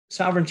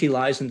sovereignty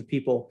lies in the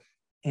people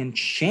and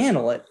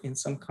channel it in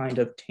some kind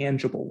of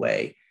tangible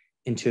way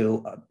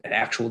into an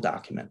actual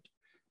document.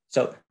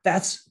 So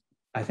that's,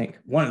 I think,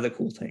 one of the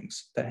cool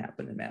things that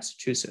happened in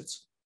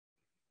Massachusetts.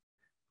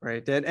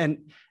 Right,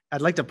 and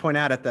I'd like to point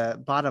out at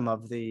the bottom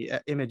of the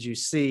image you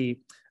see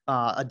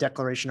a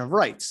Declaration of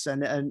Rights,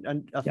 and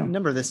a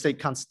number of the state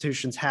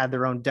constitutions had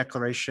their own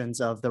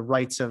declarations of the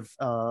rights of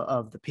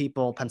the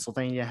people.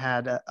 Pennsylvania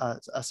had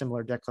a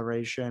similar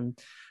declaration.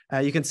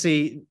 You can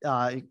see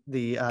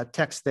the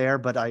text there,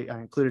 but I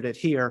included it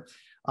here.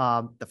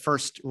 The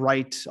first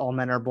right, all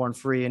men are born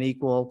free and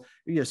equal.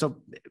 So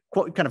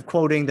kind of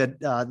quoting the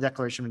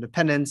Declaration of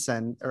Independence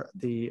and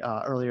the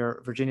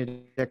earlier Virginia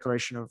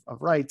Declaration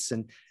of Rights,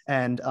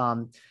 and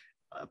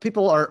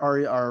people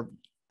are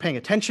paying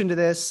attention to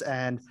this,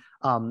 and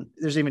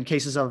there's even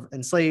cases of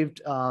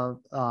enslaved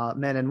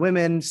men and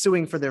women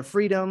suing for their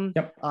freedom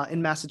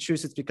in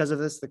Massachusetts because of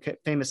this. The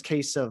famous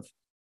case of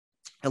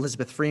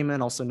Elizabeth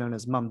Freeman, also known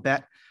as Mum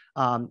Bet,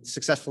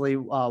 successfully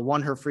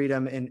won her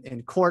freedom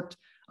in court,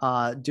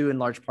 due in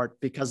large part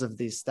because of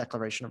this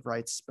Declaration of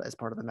Rights as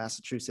part of the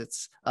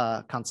Massachusetts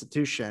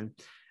Constitution.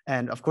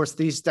 And of course,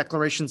 these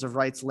declarations of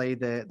rights lay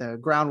the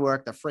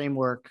groundwork, the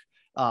framework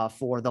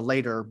for the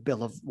later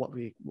bill of what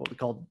we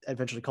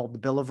eventually called the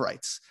Bill of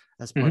Rights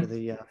as part of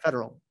the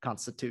federal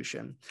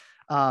Constitution.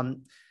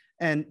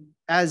 And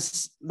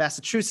as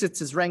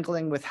Massachusetts is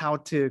wrangling with how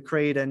to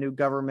create a new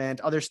government,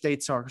 other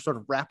states are sort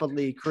of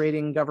rapidly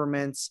creating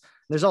governments.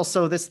 There's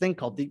also this thing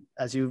called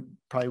as you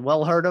probably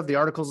well heard of, the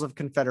Articles of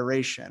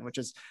Confederation, which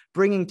is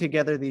bringing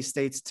together these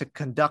states to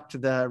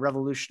conduct the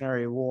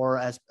Revolutionary War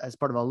as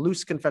part of a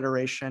loose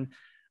confederation,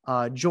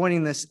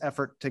 joining this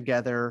effort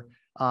together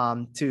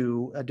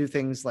to do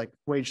things like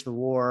wage the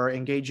war,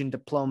 engage in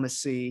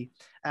diplomacy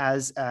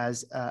as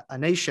a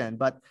nation.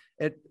 But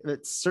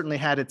it certainly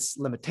had its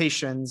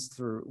limitations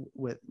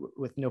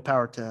with no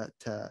power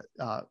to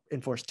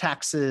enforce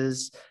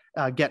taxes,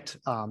 get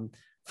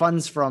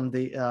funds from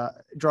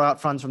draw out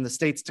funds from the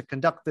states to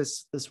conduct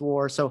this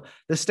war. So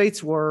the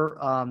states were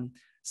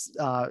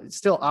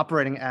still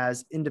operating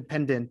as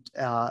independent,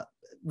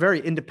 very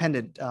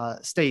independent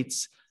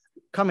states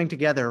coming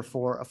together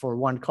for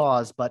one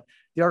cause. But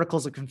the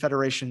Articles of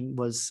Confederation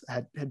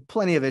had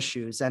plenty of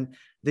issues, and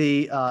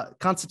the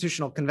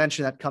Constitutional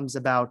Convention that comes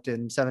about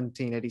in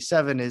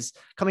 1787 is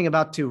coming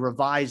about to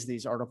revise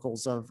these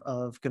Articles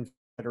of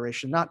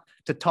Confederation, not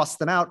to toss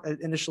them out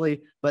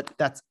initially, but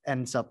that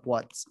ends up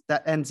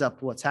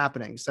what's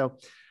happening. So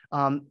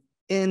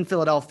in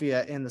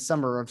Philadelphia in the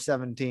summer of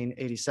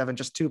 1787,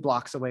 just 2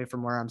 blocks away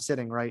from where I'm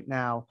sitting right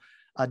now,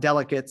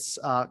 delegates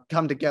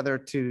come together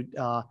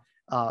to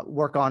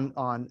work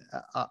on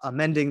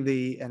amending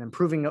and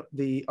improving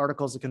the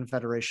Articles of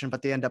Confederation,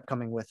 but they end up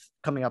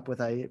coming up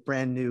with a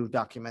brand new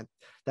document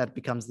that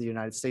becomes the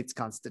United States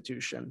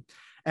Constitution.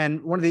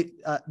 And one of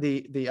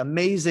the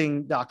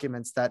amazing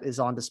documents that is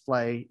on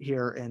display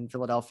here in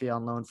Philadelphia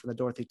on loan from the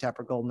Dorothy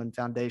Tapper Goldman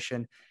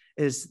Foundation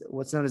is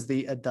what's known as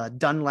the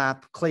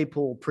Dunlap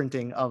Claypool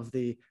printing of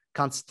the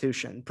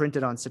Constitution,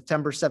 printed on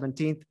September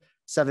 17th,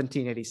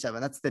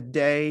 1787. That's the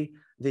day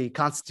the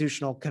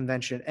Constitutional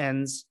Convention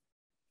ends.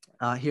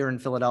 Here in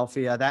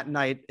Philadelphia. That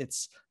night,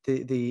 it's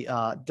the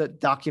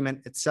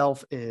document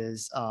itself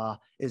is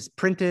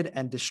printed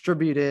and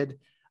distributed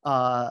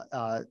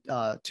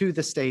to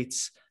the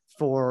states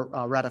for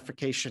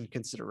ratification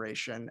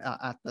consideration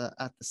at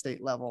the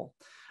state level.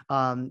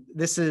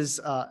 This is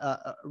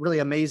a really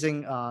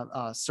amazing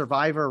rare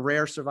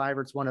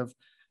survivor. It's one of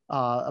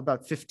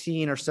about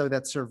 15 or so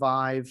that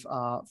survive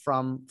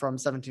from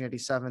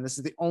 1787. This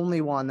is the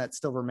only one that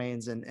still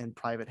remains in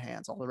private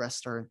hands. All the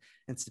rest are in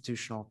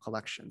institutional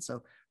collections.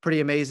 So pretty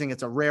amazing.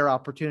 It's a rare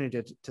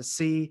opportunity to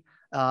see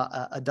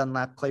a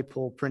Dunlap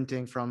Claypool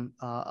printing from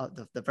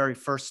the very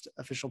first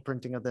official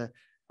printing of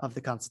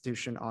the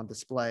Constitution on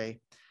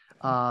display.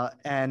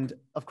 And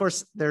of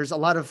course, there's a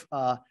lot of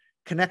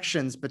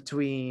connections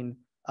between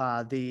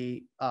what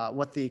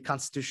the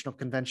Constitutional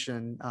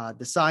Convention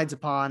decides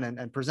upon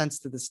and presents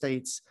to the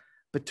states,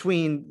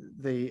 between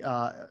the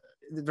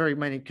very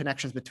many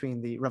connections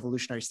between the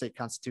revolutionary state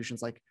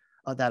constitutions like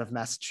that of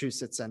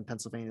Massachusetts and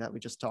Pennsylvania that we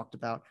just talked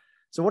about.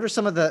 So what are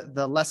some of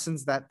the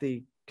lessons that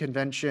the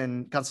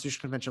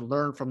Constitutional Convention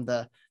learned from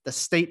the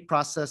state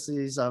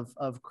processes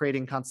of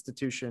creating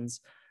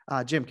constitutions?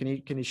 Jim,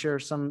 can you share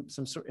some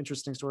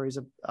interesting stories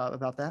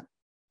about that?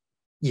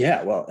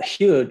 Yeah, well, a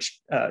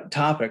huge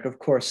topic, of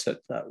course, that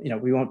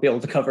we won't be able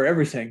to cover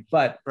everything,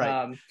 but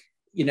right.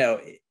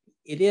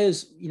 It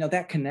is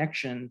that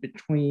connection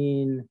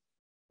between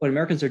what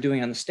Americans are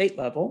doing on the state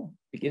level,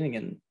 beginning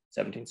in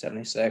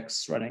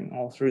 1776, running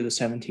all through the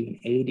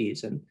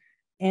 1780s,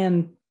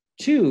 and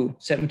to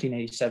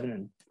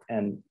 1787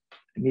 and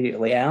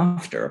immediately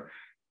after,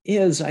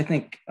 is, I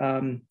think,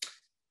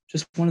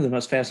 just one of the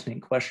most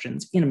fascinating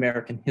questions in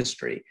American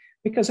history,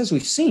 because as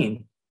we've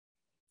seen,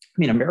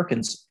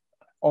 Americans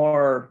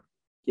are,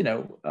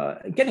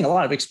 getting a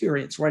lot of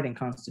experience writing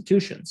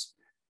constitutions,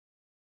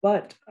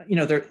 but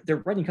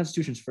they're writing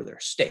constitutions for their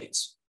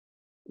states,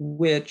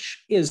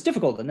 which is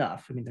difficult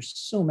enough. There's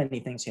so many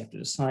things you have to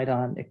decide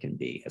on. It can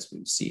be, as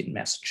we see in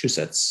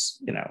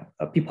Massachusetts,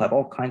 people have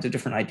all kinds of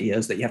different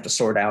ideas that you have to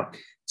sort out.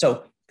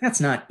 So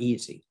that's not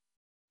easy.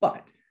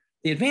 But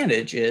the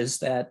advantage is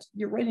that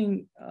you're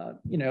writing,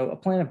 a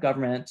plan of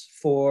government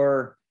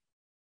for,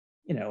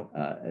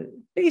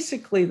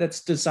 basically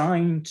that's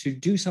designed to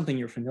do something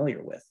you're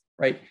familiar with,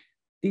 right?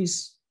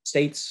 These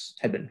states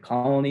had been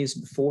colonies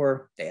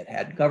before, they had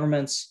had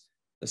governments.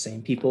 The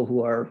same people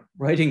who are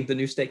writing the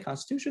new state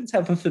constitutions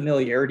have a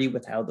familiarity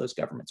with how those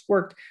governments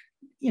worked.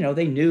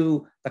 They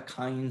knew the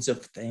kinds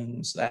of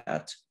things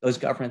that those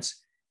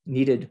governments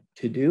needed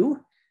to do.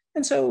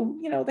 And so,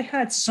 they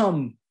had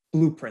some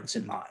blueprints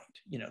in mind,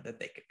 that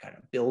they could kind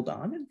of build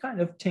on and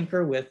kind of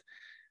tinker with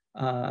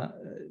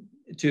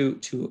to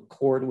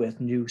accord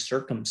with new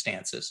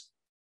circumstances.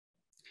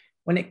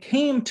 When it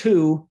came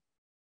to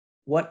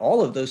what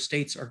all of those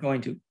states are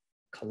going to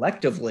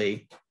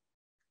collectively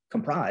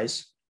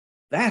comprise,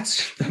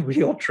 that's the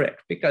real trick,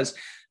 because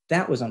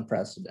that was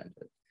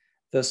unprecedented.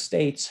 The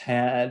states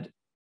had,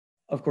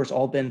 of course,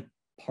 all been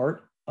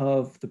part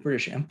of the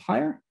British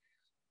Empire,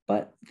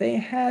 but they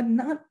had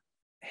not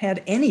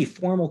had any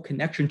formal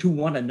connection to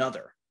one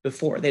another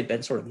before. They'd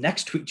been sort of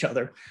next to each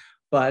other.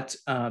 But,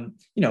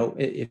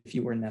 if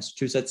you were in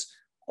Massachusetts,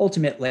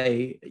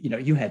 ultimately,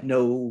 you had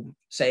no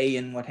say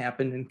in what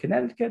happened in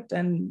Connecticut.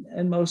 And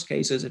in most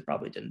cases, it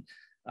probably didn't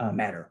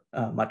matter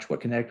much what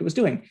Connecticut was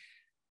doing.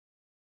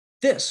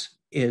 This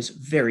is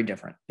very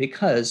different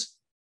because,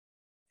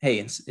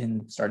 hey,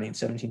 starting in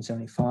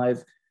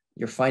 1775,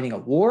 you're fighting a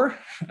war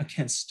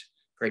against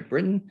Great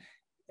Britain.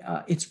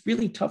 It's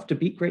really tough to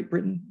beat Great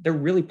Britain. They're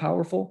really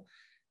powerful.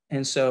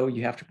 And so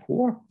you have to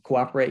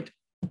cooperate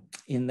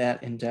in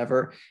that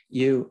endeavor.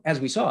 As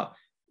we saw,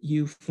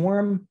 you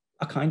form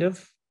a kind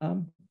of,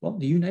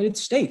 the United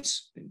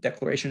States. The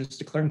Declaration is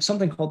declaring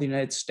something called the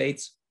United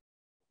States.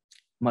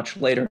 Much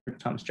later,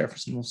 Thomas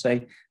Jefferson will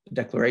say the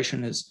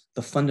Declaration is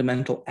the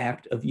fundamental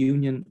act of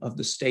union of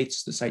the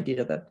states, this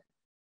idea that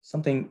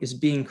something is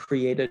being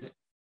created.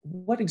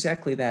 What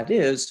exactly that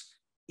is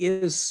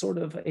sort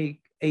of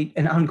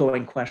an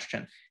ongoing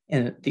question.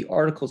 In the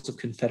Articles of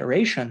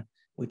Confederation,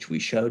 which we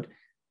showed,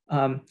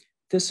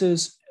 this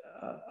is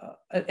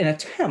an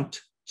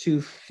attempt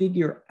to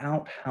figure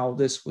out how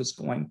this was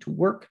going to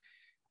work.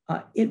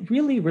 It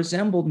really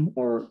resembled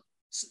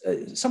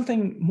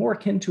something more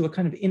akin to a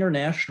kind of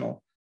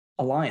international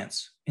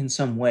alliance in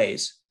some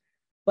ways,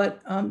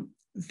 but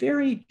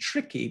very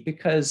tricky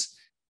because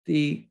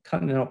the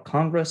Continental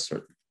Congress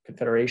or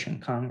Confederation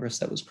Congress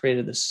that was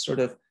created, this sort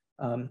of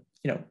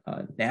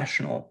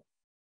national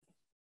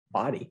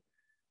body,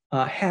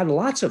 had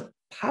lots of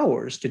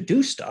powers to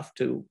do stuff,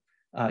 to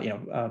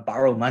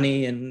borrow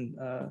money and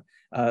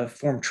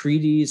form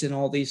treaties and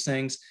all these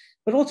things.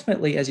 But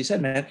ultimately, as you said,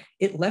 Matt,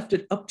 it left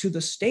it up to the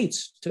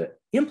states to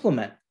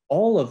implement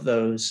all of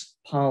those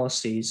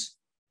policies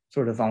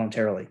sort of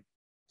voluntarily.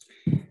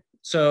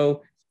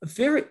 So a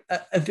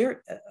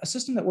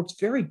system that works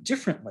very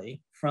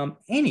differently from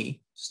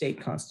any state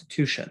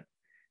constitution.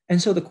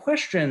 And so the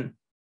question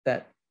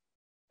that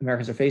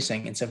Americans are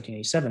facing in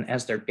 1787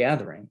 as they're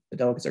gathering, the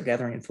delegates are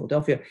gathering in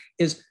Philadelphia,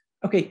 is,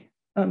 okay,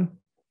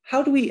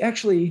 how do we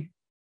actually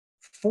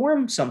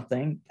form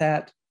something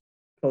that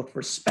both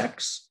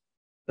respects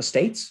the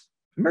states?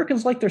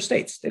 Americans like their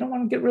states. They don't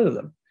want to get rid of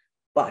them.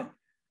 But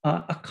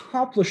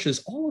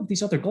accomplishes all of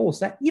these other goals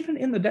that even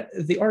in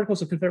the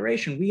Articles of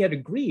Confederation, we had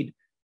agreed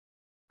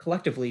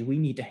collectively we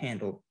need to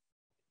handle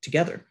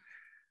together.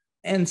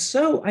 And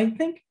so I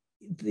think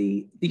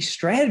the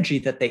strategy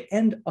that they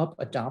end up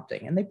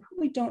adopting, and they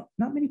probably don't,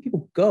 not many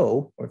people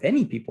go, or if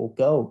any people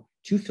go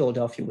to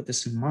Philadelphia with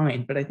this in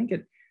mind, but I think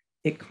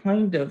it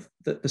kind of,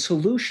 the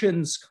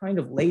solutions kind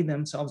of lay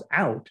themselves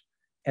out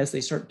as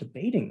they start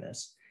debating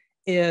this,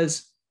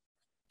 is,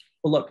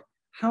 well, look,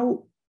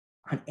 how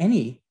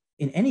in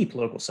any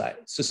political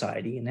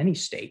society, in any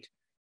state,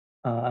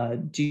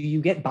 do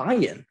you get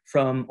buy-in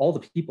from all the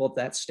people of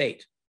that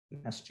state,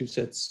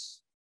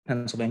 Massachusetts,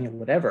 Pennsylvania,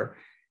 whatever?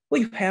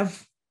 Well, you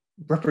have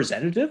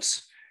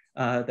representatives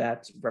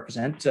that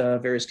represent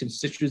various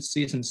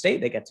constituencies in the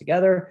state. They get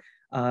together.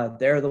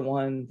 They're the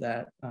one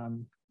that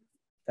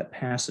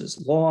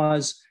passes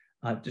laws,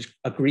 just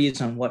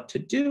agrees on what to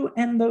do,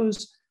 and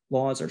those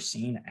laws are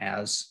seen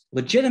as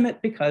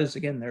legitimate because,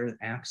 again, they're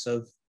acts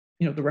of,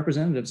 the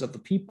representatives of the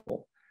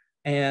people.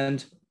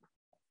 And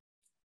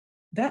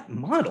that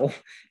model,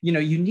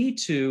 you need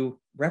to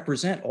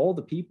represent all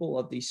the people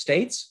of these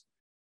states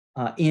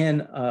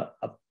in a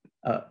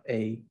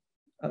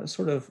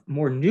sort of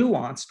more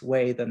nuanced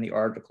way than the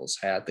Articles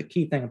had. The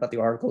key thing about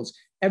the Articles,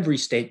 every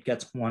state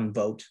gets one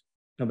vote,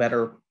 no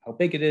matter how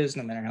big it is,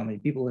 no matter how many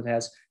people it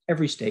has,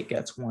 every state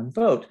gets one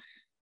vote,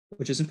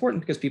 which is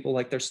important because people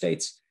like their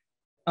states.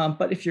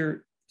 But if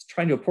you're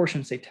trying to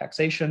apportion, say,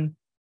 taxation,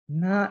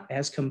 not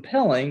as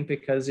compelling,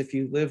 because if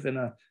you live in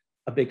a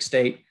big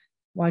state,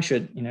 why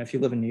should, if you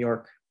live in New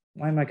York,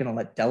 why am I going to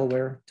let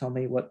Delaware tell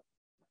me what,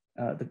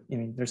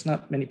 there's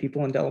not many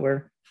people in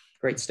Delaware,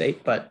 great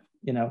state, but,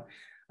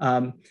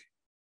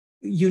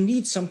 you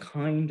need some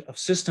kind of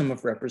system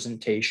of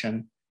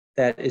representation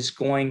that is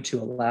going to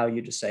allow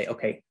you to say,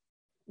 okay,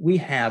 we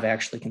have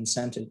actually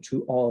consented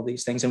to all of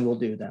these things and we'll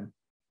do them.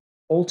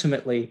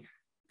 Ultimately,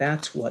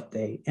 that's what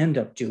they end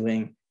up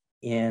doing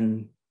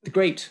in the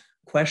great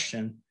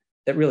question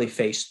that really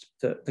faced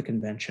the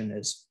convention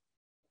is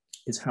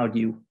how do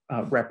you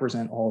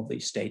represent all of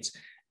these states?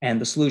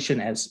 And the solution,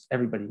 as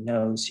everybody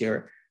knows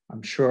here,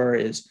 I'm sure,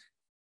 is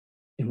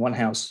in one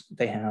house,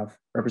 they have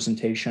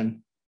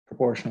representation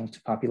proportional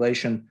to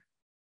population.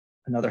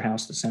 Another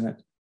house, the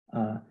Senate,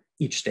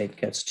 each state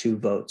gets 2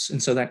 votes.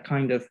 And so that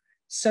kind of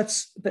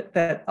sets,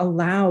 that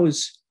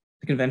allows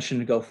the convention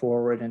to go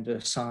forward and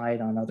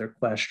decide on other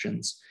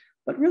questions.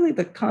 But really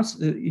the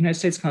United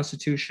States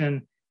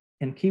Constitution,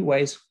 in key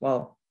ways,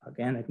 well,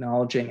 again,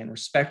 acknowledging and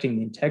respecting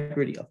the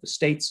integrity of the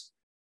states,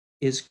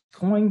 is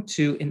going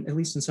to, at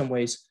least in some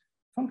ways,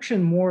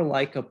 function more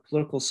like a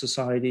political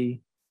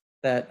society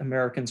that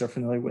Americans are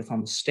familiar with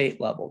on the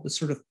state level. The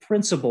sort of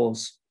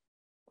principles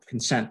of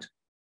consent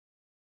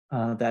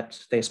that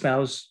they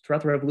espouse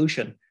throughout the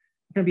revolution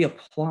are going to be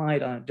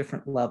applied on a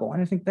different level.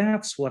 And I think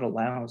that's what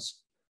allows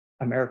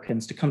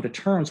Americans to come to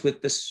terms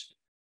with this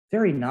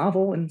very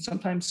novel and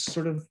sometimes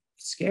sort of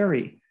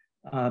scary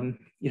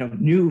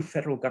new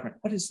federal government.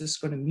 What is this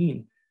going to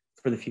mean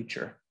for the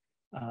future?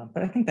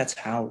 But I think that's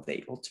how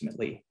they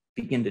ultimately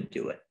begin to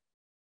do it.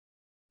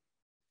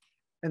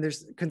 And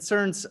there's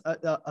concerns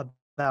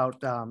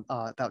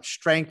about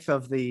strength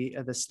of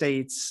the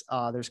states.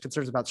 There's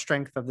concerns about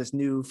strength of this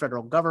new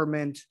federal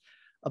government.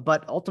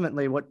 But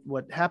ultimately,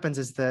 what happens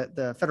is that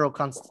the federal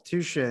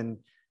Constitution,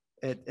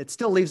 it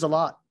still leaves a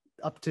lot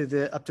up to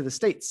the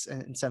states in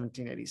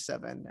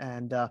 1787,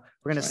 and we're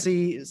going to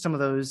see some of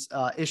those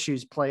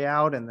issues play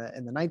out in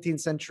the 19th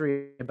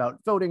century about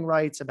voting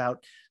rights,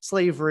 about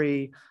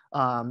slavery,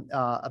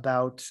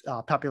 about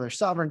popular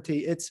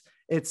sovereignty. It's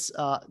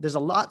there's a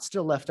lot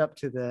still left up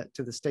to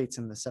the states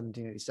in the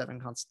 1787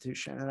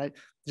 Constitution, and I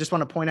just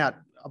want to point out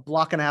a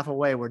block and a half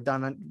away, we're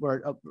done.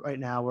 Right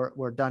now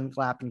we're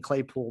Dunlap and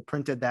Claypool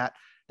printed that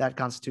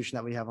Constitution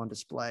that we have on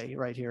display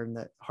right here in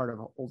the heart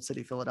of Old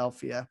City,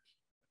 Philadelphia.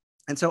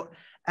 And so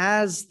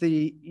as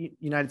the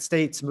United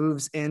States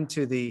moves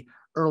into the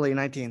early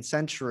 19th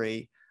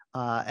century,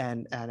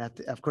 and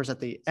of course,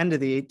 at the end of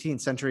the 18th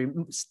century,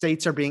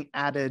 states are being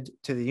added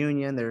to the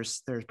Union.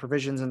 There's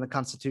provisions in the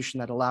Constitution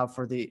that allow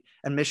for the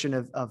admission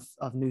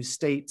of new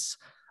states,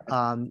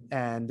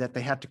 and that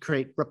they had to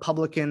create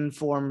republican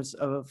forms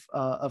of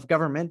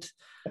government.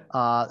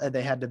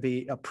 They had to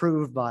be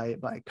approved by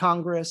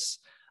Congress.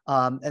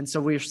 And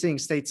so we're seeing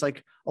states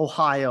like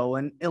Ohio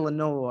and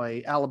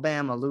Illinois,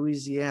 Alabama,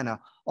 Louisiana,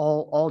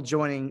 all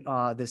joining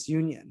this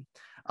union.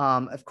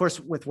 Of course,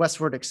 with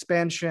westward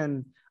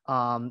expansion,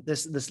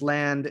 this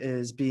land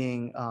is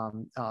being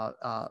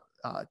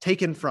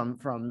taken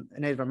from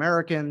Native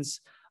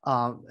Americans.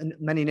 And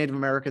many Native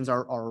Americans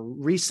are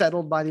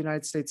resettled by the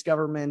United States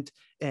government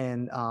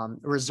in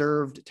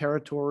reserved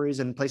territories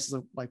in places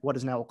like what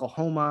is now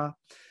Oklahoma.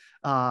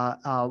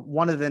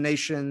 One of the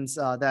nations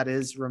that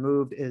is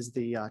removed is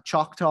the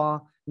Choctaw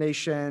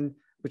Nation,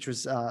 which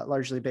was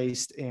largely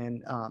based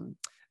in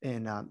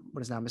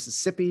what is now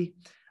Mississippi.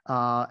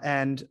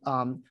 And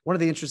one of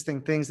the interesting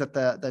things that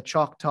the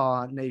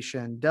Choctaw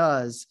Nation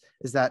does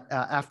is that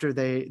after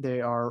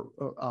they are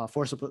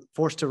forced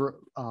to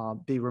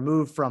be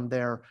removed from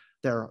their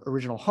their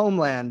original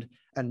homeland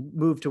and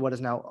move to what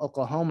is now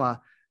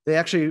Oklahoma, they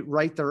actually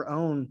write their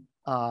own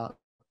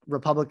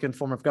Republican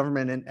form of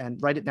government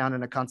and write it down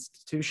in a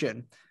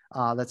constitution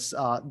that's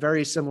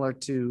very similar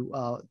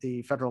to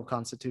the federal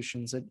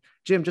constitutions. And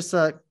Jim, just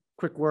a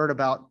quick word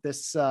about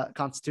this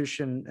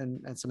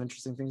constitution and some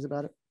interesting things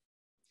about it.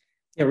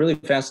 Yeah, really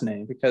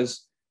fascinating,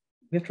 because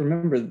we have to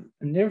remember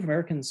Native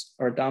Americans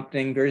are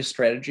adopting various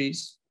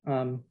strategies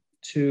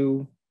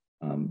to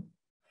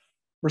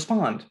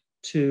respond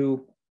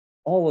to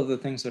all of the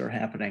things that are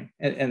happening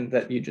and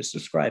that you just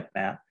described,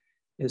 Matt,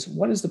 is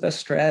what is the best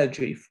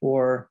strategy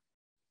for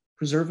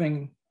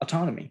preserving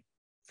autonomy,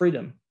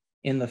 freedom,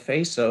 in the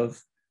face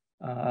of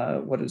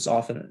what is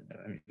often,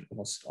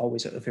 almost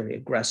always a very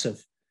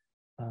aggressive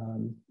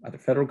either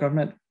federal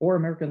government or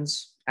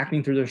Americans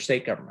acting through their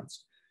state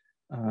governments.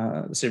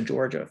 The state of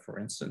Georgia, for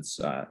instance,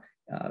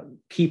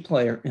 key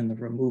player in the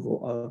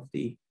removal of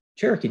the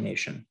Cherokee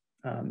Nation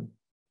a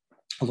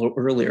little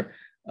earlier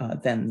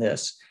than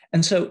this.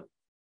 And so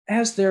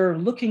as they're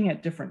looking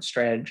at different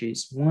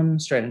strategies, one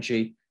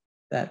strategy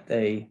that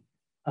they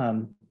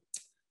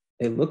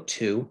look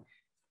to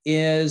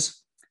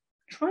is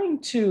trying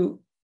to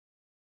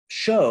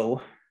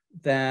show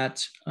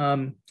that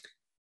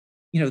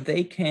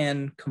they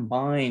can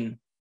combine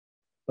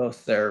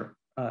both their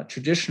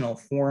traditional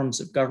forms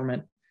of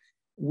government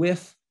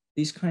with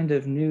these kind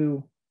of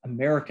new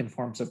American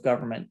forms of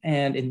government,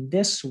 and in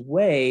this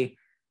way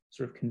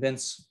sort of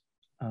convince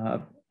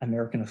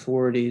American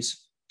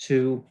authorities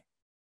to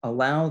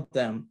allow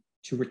them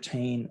to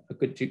retain a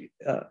good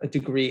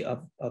degree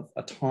of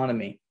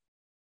autonomy.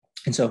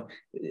 And so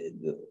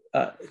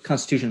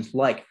constitutions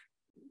like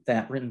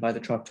that written by the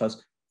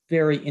Choctaws,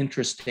 very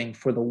interesting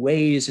for the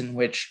ways in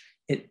which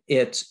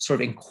it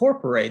sort of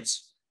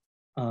incorporates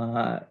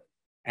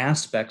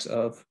aspects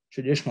of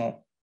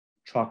traditional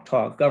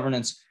Choctaw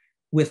governance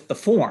with the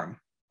form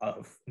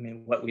of,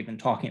 what we've been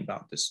talking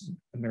about, this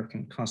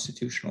American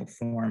constitutional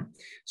form.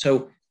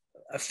 So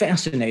a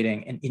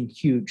fascinating and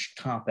huge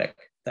topic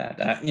that,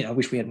 I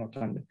wish we had more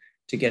time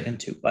to get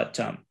into, but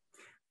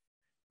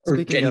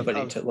urge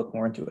anybody to look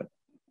more into it.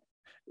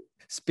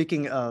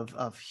 Speaking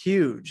of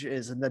huge,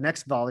 is in the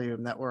next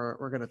volume that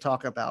we're going to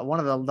talk about. One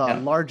of the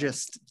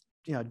largest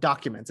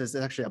documents is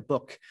actually a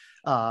book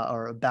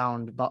or a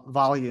bound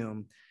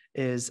volume,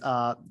 is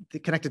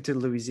connected to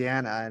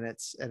Louisiana and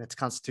its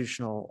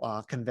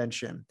constitutional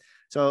convention.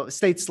 So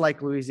states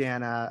like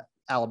Louisiana,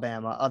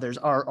 Alabama, others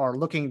are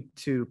looking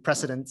to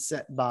precedents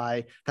set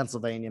by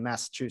Pennsylvania,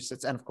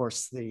 Massachusetts, and of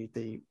course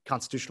the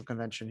Constitutional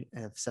Convention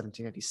of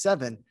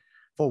 1787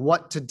 for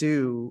what to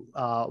do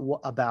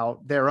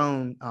about their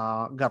own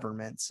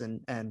governments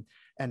and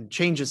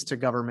changes to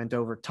government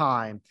over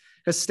time.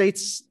 Because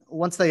states,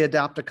 once they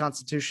adopt a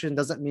constitution,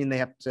 doesn't mean they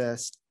have to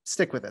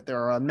stick with it. There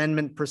are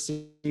amendment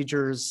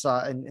procedures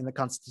in the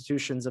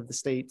constitutions of the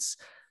states.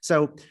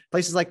 So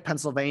places like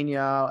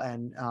Pennsylvania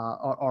and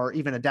are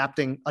even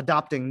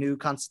adopting new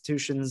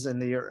constitutions in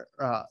the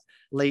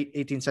late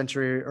 18th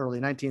century, early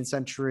 19th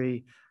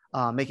century,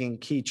 making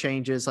key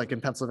changes. Like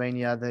in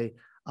Pennsylvania, the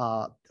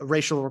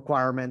racial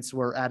requirements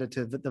were added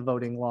to the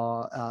voting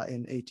law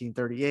in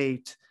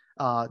 1838,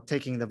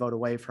 taking the vote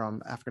away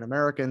from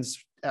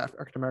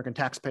African-American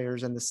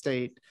taxpayers in the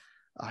state.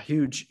 A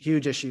huge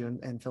issue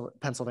in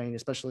Pennsylvania,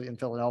 especially in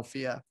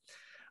Philadelphia.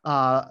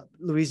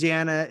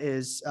 Louisiana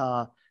is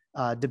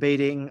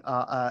debating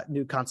a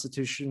new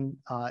constitution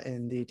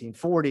in the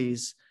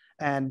 1840s.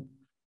 And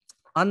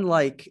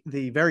unlike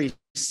the very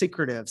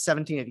secretive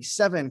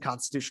 1787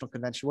 Constitutional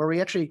Convention, where we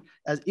actually,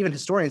 as even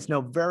historians,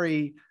 know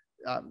very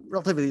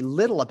relatively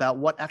little about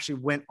what actually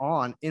went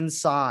on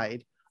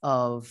inside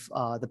of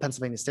the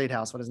Pennsylvania State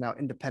House, what is now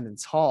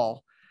Independence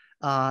Hall.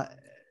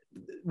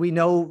 We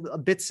know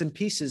bits and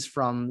pieces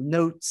from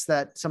notes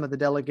that some of the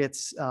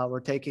delegates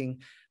were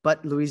taking,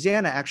 but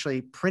Louisiana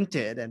actually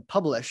printed and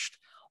published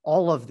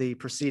all of the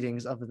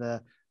proceedings of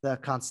the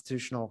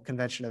Constitutional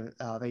Convention of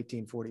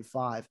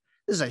 1845.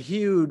 This is a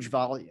huge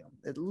volume.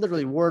 It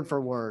literally word for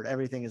word,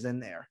 everything is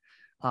in there.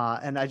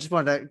 And I just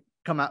wanted to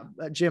come out,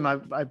 Jim,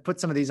 I put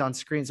some of these on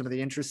screen, some of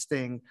the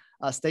interesting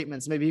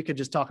statements. Maybe you could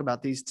just talk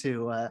about these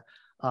two,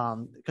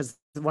 because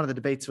one of the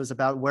debates was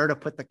about where to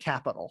put the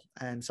capital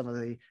and some of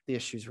the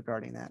issues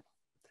regarding that.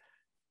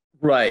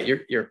 Right,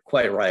 you're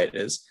quite right.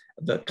 Is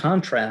the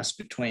contrast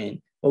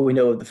between what we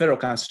know of the federal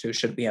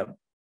constitution, we have,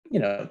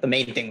 the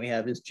main thing we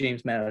have is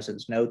James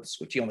Madison's notes,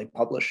 which he only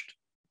published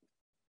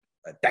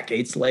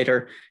decades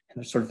later, and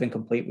they're sort of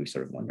incomplete. We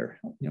sort of wonder,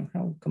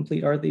 how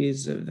complete are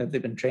these? Have they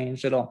been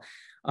changed at all?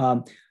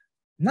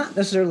 Not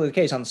necessarily the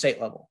case on the state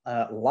level.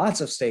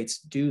 Lots of states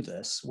do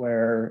this,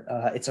 where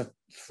it's a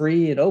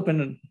free and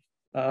open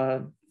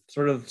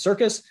sort of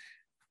circus.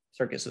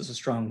 Circus is a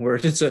strong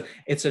word. It's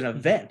an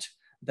event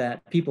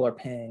that people are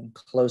paying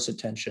close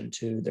attention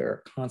to. There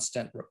are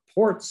constant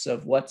reports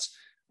of what's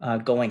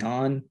going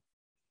on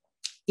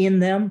in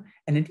them,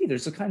 and indeed,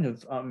 there's a kind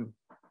of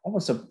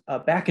almost a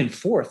back and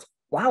forth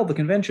while the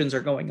conventions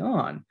are going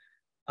on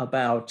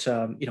about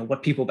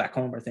what people back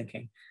home are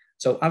thinking.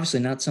 So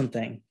obviously, not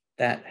something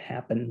that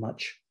happened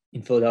much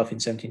in Philadelphia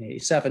in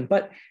 1787.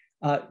 But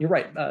you're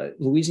right,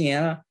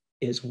 Louisiana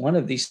is one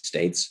of these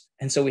states.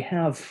 And so we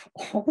have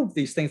all of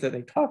these things that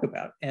they talk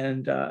about.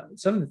 And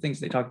some of the things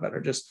they talk about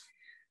are just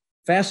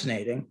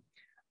fascinating.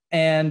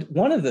 And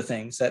one of the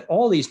things that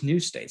all these new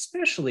states,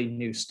 especially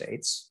new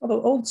states,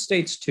 although old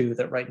states too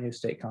that write new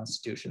state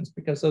constitutions,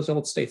 because those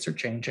old states are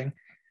changing,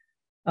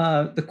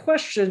 the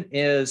question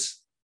is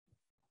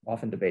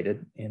often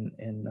debated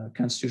in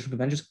constitutional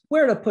conventions,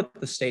 where to put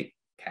the state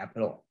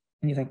capital.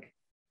 And you think,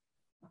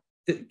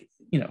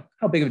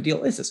 how big of a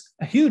deal is this?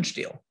 A huge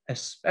deal,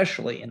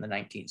 especially in the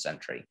 19th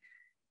century,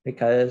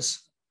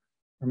 because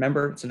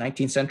remember, it's the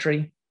 19th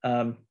century.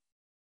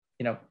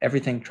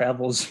 Everything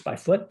travels by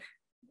foot.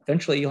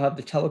 Eventually, you'll have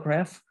the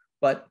telegraph,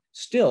 but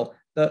still,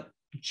 the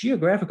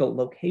geographical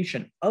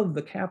location of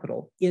the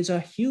capital is a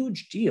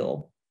huge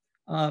deal,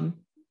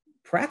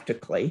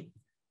 practically,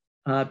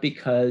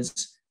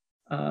 because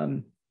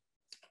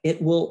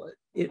it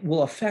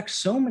will affect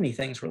so many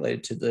things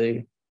related to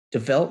the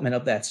development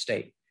of that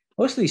state.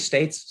 Most of these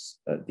states,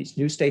 these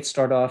new states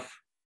start off,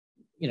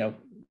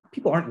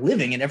 people aren't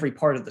living in every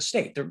part of the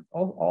state. They're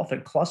all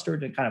often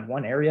clustered in kind of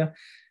one area.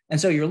 And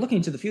so you're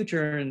looking to the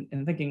future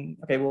and thinking,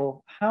 okay,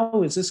 well,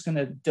 how is this going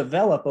to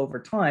develop over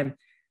time?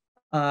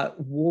 How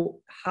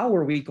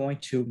are we going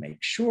to make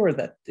sure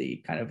that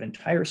the kind of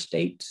entire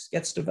state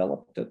gets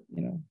developed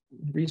in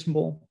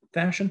reasonable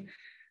fashion?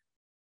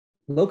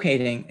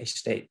 Locating a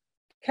state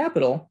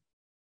capital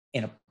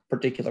in a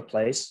particular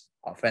place,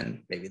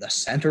 often maybe the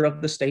center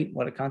of the state,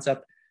 what a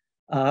concept,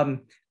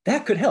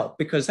 that could help,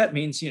 because that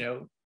means,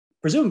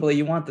 presumably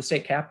you want the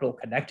state capital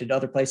connected to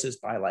other places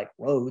by like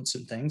roads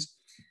and things.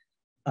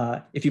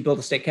 If you build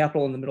a state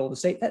capital in the middle of the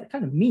state, that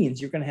kind of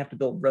means you're going to have to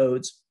build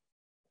roads.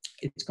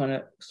 It's going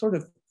to sort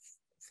of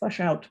flesh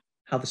out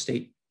how the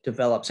state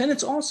develops. And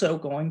it's also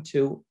going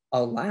to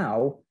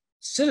allow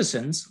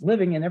citizens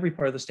living in every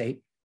part of the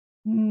state,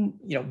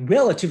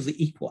 relatively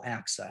equal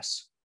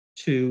access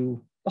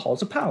to the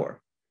halls of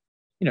power.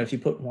 If you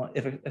put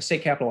if a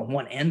state capital on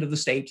one end of the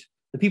state,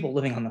 the people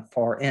living on the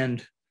far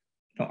end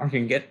aren't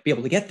going to be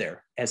able to get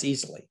there as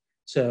easily.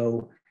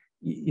 So,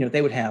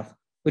 they would have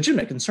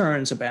legitimate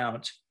concerns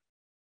about,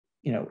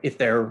 if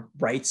their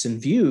rights and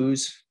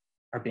views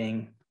are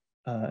being,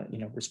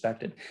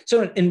 respected.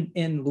 So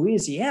in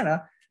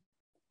Louisiana,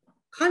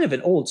 kind of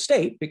an old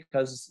state,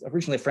 because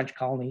originally a French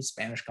colony,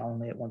 Spanish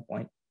colony at one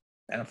point,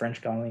 and a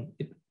French colony,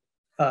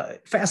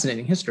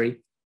 fascinating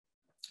history.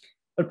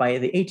 But by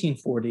the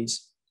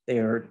 1840s, they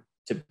are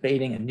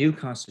debating a new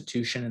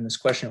constitution, and this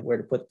question of where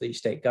to put the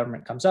state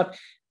government comes up.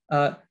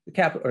 The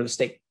capital, or the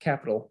state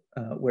capital,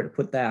 where to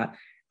put that.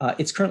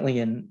 It's currently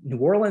in New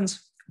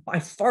Orleans, by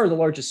far the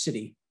largest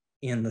city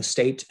in the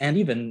state, and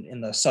even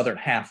in the southern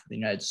half of the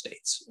United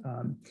States.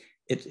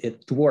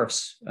 It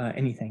dwarfs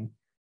any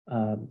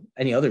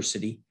other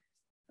city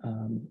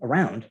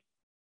around.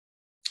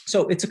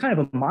 So it's a kind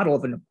of a model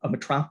of a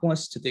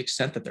metropolis, to the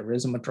extent that there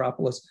is a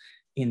metropolis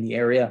in the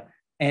area.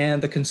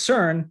 And the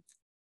concern,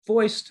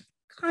 voiced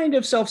kind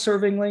of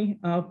self-servingly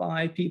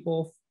by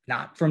people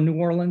not from New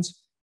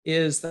Orleans,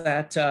 is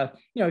that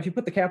if you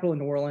put the capital in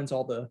New Orleans,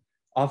 all the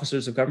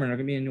officers of government are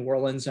going to be in New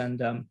Orleans,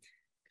 and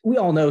we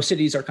all know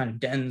cities are kind of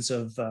dens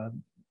of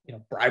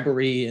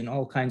bribery and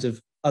all kinds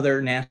of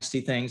other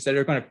nasty things that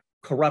are going to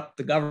corrupt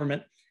the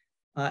government,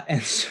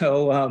 and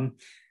so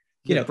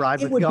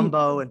bribed with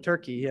gumbo and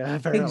turkey,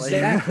 apparently.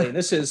 Exactly.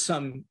 This is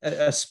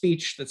a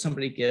speech that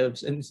somebody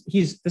gives, and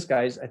this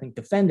guy's, I think,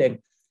 defending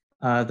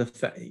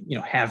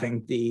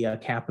having the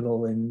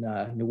capital in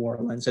New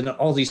Orleans, and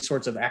all these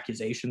sorts of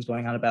accusations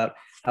going on about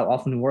how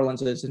awful New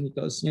Orleans is. And he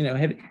goes,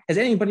 has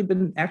anybody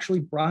been actually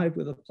bribed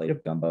with a plate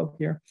of gumbo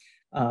here?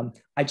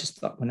 I just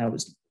thought, when I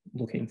was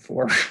looking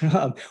for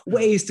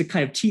ways to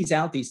kind of tease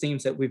out these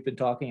themes that we've been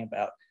talking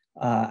about,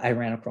 I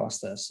ran across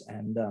this,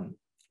 and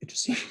it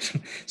just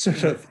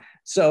seemed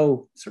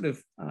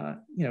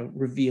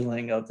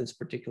revealing of this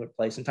particular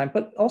place and time,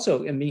 but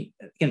also in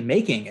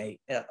making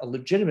a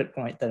legitimate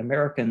point that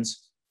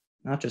Americans,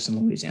 not just in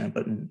Louisiana,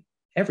 but in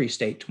every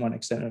state to one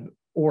extent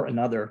or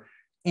another,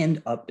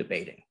 end up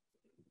debating.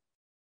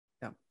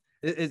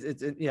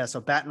 Yeah. So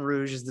Baton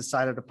Rouge is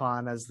decided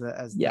upon as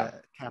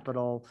the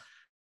capital,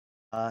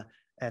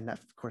 and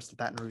of course the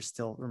Baton Rouge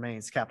still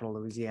remains capital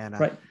Louisiana.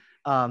 Right.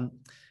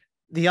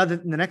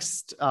 The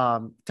next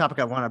topic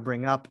I want to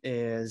bring up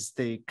is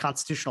the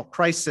constitutional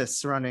crisis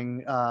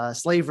surrounding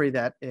slavery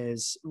that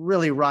is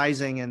really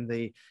rising in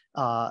the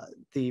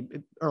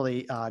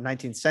early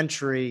 19th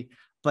century,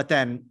 but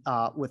then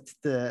with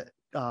the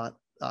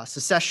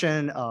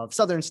secession of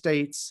Southern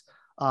states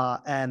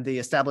and the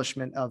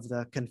establishment of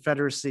the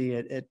Confederacy,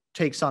 it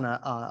takes on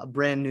a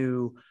brand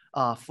new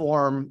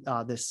form.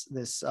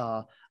 This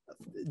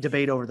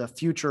debate over the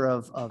future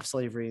of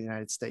slavery in the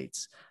United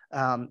States.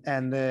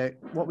 And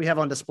what we have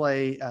on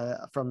display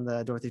from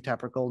the Dorothy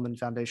Tapper Goldman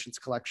Foundation's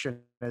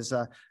collection is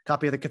a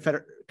copy of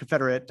the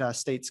Confederate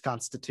States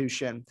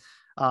Constitution,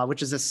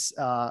 which is this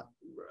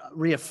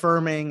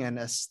reaffirming and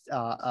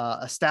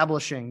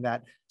establishing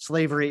that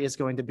slavery is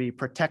going to be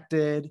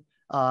protected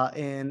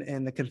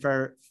in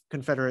the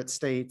Confederate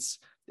States.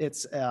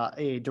 It's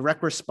a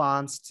direct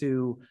response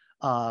to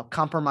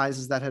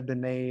compromises that had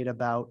been made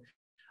about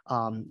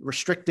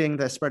restricting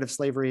the spread of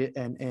slavery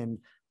in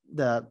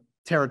the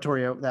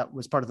territory that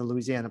was part of the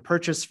Louisiana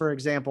Purchase, for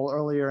example,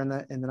 earlier in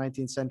the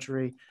 19th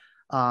century.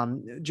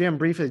 Jim,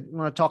 briefly, you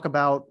want to talk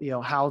about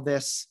how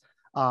this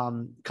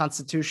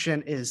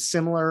Constitution is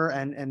similar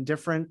and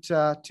different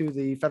to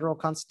the federal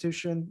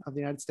Constitution of the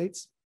United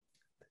States?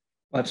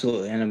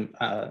 Absolutely, and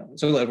I'm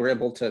so glad we're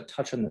able to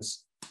touch on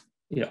this.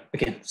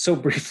 Again, so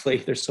briefly.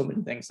 There's so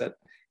many things that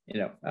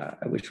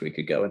I wish we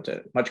could go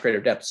into much greater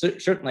depth. So,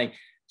 certainly,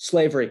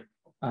 slavery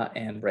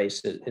and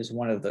race is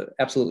one of the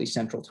absolutely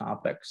central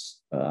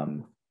topics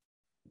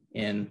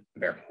in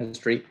American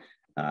history,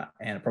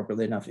 and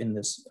appropriately enough in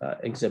this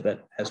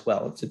exhibit as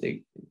well, to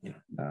the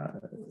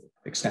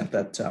extent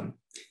that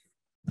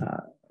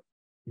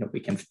we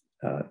can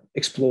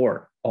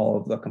explore all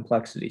of the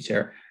complexities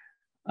here.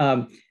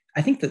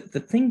 I think that the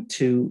thing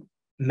to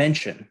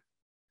mention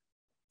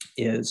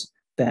is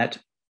that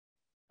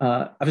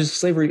obviously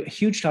slavery, a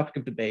huge topic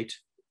of debate,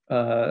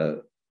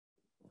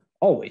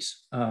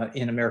 always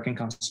in American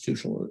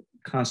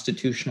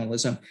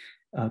constitutionalism,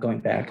 going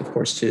back, of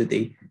course, to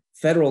the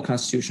Federal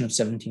Constitution of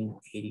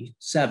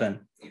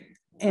 1787.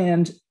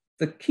 And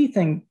the key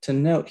thing to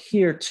note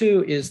here,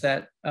 too, is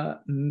that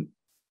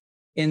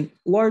in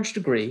large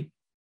degree,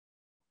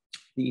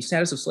 the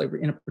status of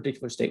slavery in a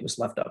particular state was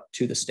left up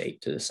to the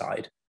state to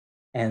decide.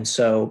 And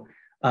so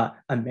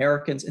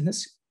Americans, and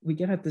this, we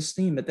get at this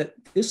theme that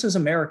this is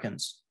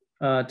Americans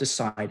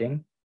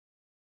deciding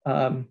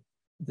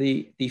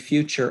the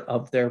future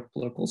of their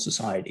political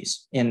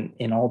societies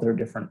in all their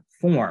different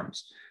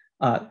forms.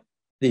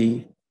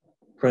 The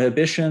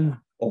prohibition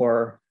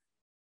or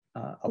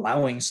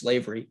allowing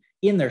slavery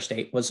in their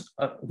state was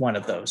one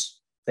of those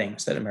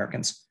things that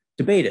Americans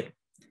debated.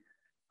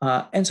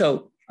 And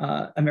so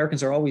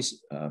Americans are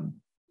always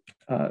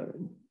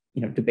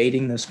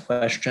debating this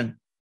question.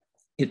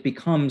 It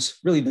becomes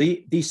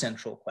really the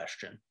central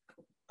question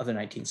of the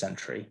 19th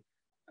century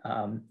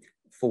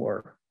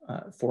for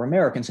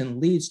Americans,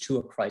 and leads to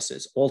a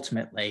crisis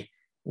ultimately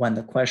when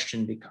the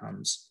question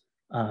becomes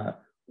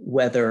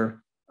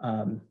whether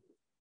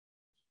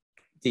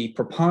the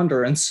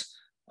preponderance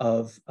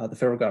of the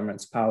federal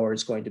government's power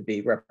is going to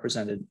be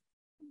represented,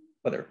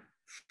 whether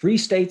free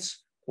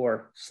states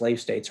or slave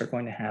states are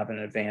going to have an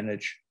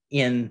advantage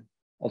in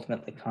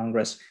ultimately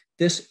Congress.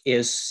 This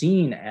is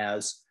seen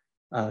as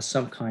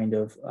some kind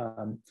of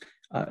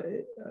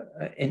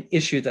an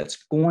issue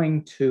that's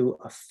going to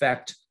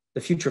affect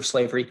the future of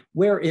slavery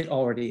where it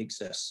already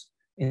exists.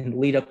 In the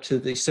lead up to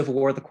the Civil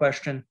War,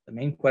 the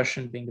main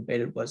question being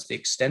debated was the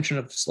extension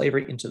of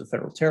slavery into the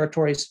federal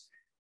territories.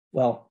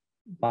 Well,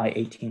 by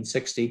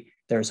 1860,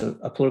 there's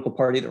a political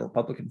party, the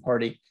Republican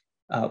Party,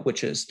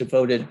 which is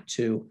devoted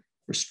to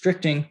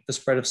restricting the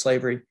spread of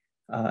slavery.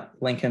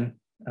 Lincoln,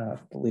 the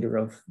leader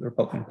of the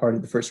Republican Party,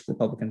 the first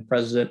Republican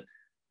president,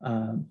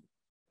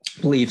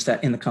 believes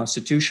that in the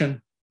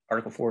Constitution,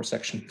 Article 4,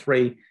 Section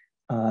 3,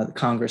 the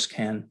Congress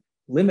can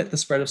limit the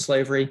spread of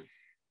slavery.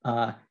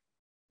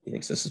 He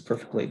thinks this is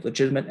perfectly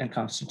legitimate and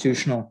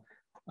constitutional.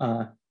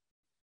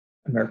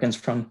 Americans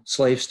from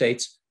slave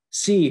states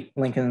see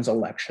Lincoln's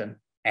election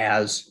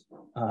as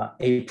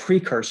a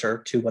precursor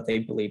to what they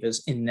believe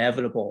is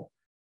inevitable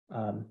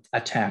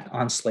attack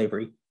on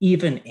slavery,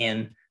 even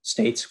in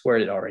states where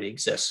it already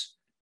exists.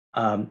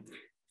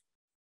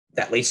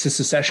 That leads to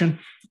secession,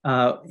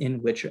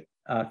 in which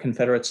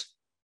Confederates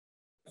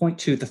point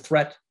to the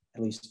threat,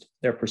 at least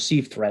their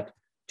perceived threat,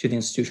 to the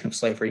institution of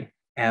slavery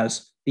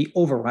as the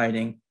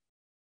overriding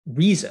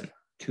reason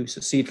to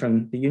secede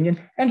from the Union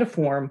and to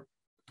form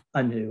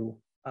a new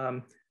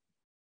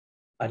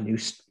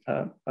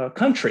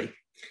country,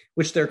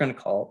 which they're going to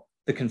call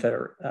the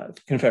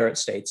Confederate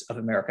States of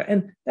America.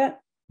 And that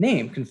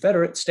name,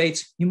 Confederate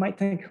States, you might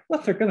think,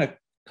 well, they're going to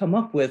come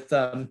up with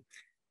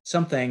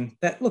something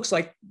that looks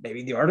like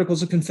maybe the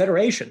Articles of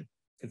Confederation,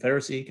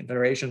 Confederacy,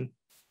 Confederation,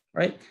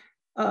 right?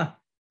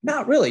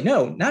 Not really,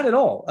 no, not at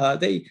all.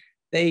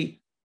 They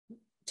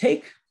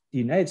take the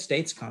United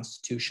States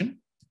Constitution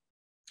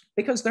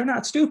because they're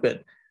not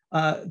stupid.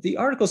 The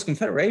Articles of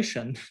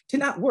Confederation did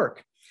not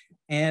work.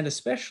 And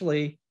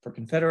especially for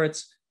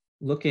Confederates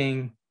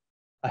looking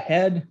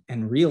ahead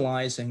and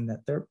realizing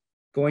that they're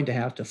going to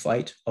have to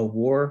fight a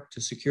war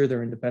to secure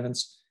their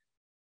independence,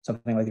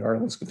 something like the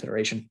Articles of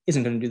Confederation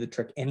isn't going to do the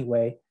trick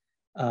anyway.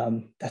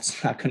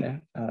 That's not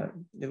going to,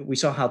 we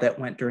saw how that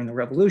went during the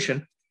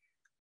Revolution.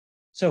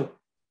 So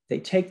they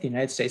take the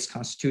United States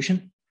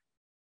Constitution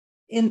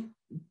in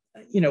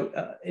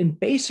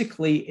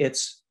basically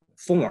its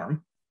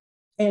form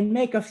and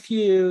make a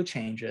few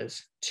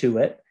changes to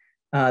it.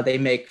 They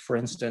make, for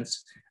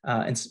instance,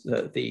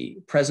 the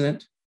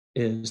president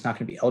is not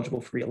going to be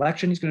eligible for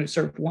re-election. He's going to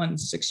serve 1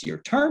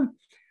 6-year term.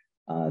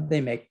 They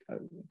make a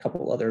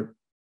couple other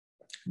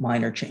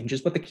minor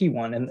changes, but the key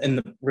one and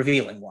the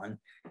revealing one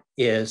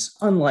is,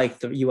 unlike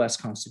the US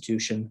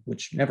Constitution,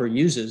 which never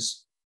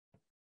uses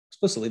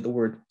explicitly the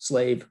word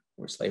slave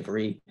or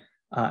slavery,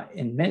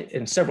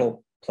 in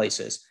several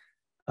places,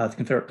 the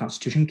Confederate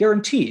Constitution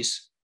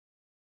guarantees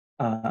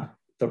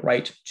the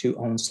right to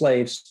own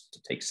slaves,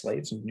 to take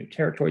slaves into new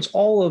territories.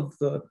 All of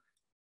the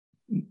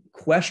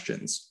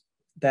questions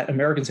that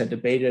Americans had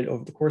debated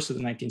over the course of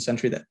the 19th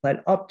century that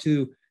led up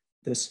to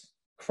this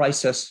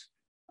crisis,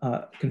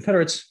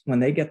 Confederates, when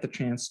they get the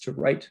chance to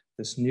write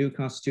this new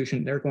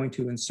Constitution, they're going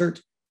to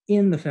insert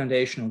in the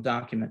foundational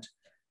document,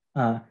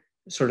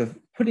 sort of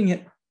putting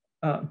it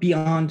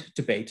beyond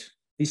debate.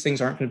 These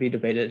things aren't going to be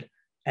debated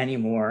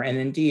anymore. And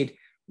indeed,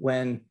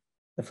 when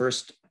the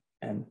first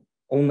and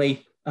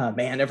only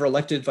man ever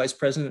elected vice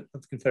president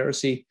of the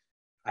Confederacy,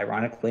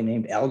 ironically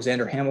named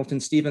Alexander Hamilton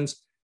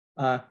Stevens,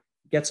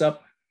 gets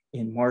up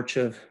in March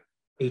of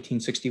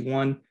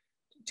 1861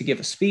 to give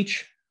a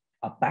speech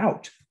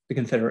about the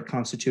Confederate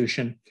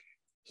Constitution,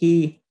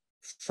 he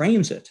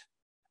frames it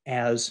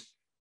as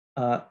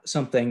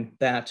something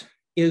that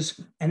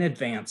is an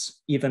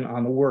advance even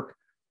on the work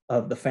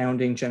of the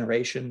founding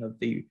generation of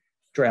the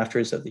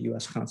drafters of the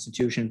US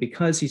Constitution,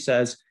 because he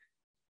says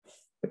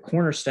the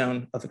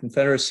cornerstone of the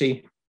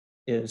Confederacy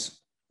is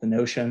the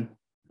notion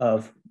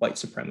of white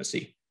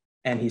supremacy.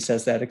 And he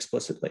says that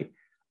explicitly.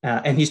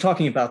 And he's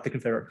talking about the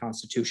Confederate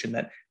Constitution,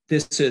 that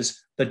this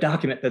is the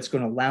document that's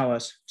going to allow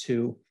us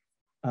to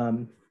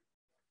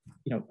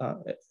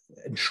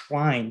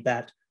enshrine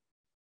that,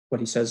 what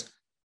he says,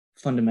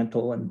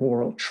 fundamental and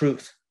moral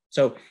truth.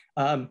 So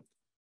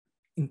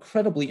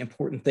incredibly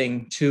important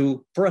thing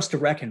for us to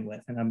reckon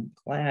with. And I'm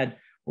glad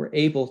we're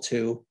able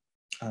to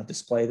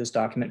display this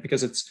document,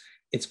 because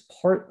it's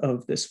part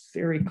of this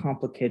very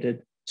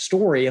complicated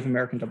story of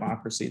American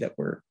democracy that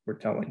we're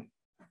telling.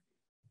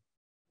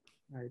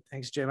 All right,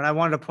 thanks, Jim. And I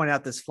wanted to point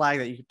out this flag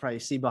that you could probably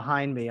see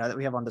behind me that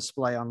we have on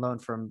display on loan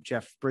from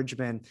Jeff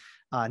Bridgman.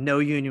 No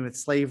union with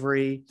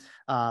slavery,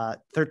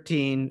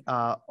 13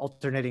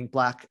 alternating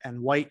black and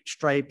white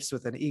stripes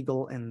with an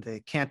eagle in the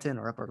canton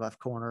or upper left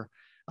corner.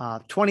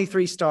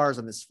 23 stars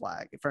on this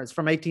flag. It's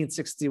from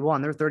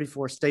 1861. There were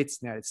 34 states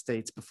in the United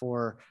States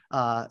before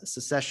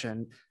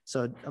secession.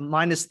 So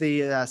minus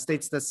the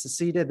states that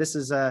seceded, this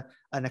is an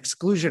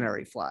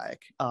exclusionary flag.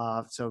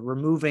 So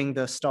removing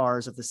the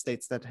stars of the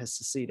states that has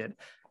seceded.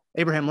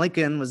 Abraham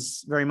Lincoln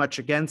was very much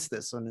against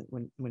this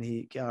when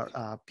he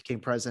became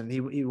president.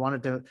 He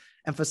wanted to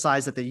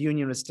emphasize that the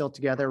Union was still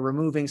together.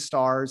 Removing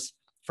stars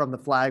from the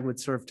flag would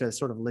serve to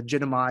sort of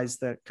legitimize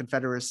the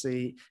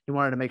Confederacy. He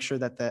wanted to make sure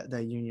that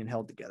the Union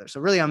held together. So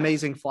really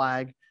amazing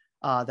flag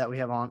that we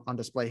have on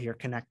display here,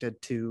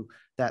 connected to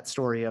that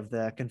story of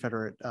the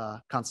Confederate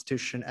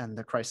Constitution and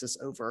the crisis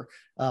over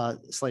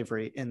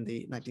slavery in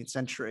the 19th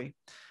century.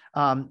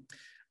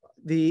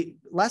 The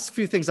last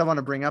few things I want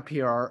to bring up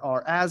here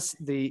are as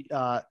the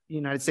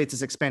United States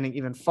is expanding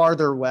even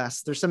farther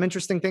west, there's some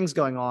interesting things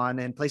going on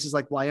in places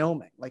like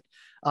Wyoming,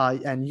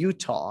 and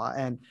Utah,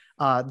 and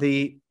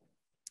the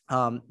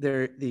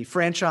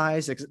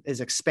franchise is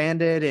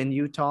expanded in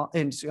Utah,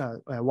 in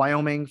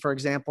Wyoming, for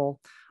example,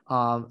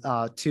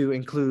 to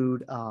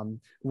include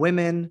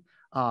women.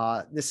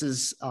 This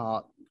is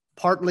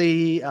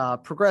partly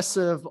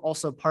progressive,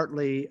 also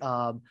partly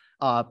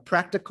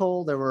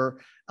practical. There were,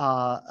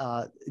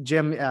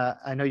 Jim,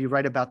 I know you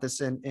write about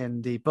this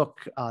in the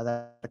book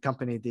that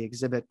accompanied the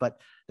exhibit, but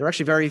there are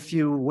actually very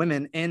few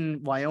women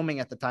in Wyoming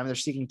at the time. They're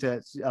seeking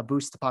to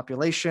boost the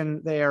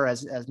population there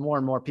as more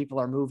and more people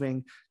are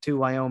moving to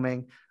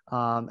Wyoming.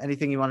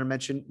 Anything you want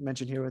to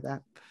mention here with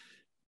that?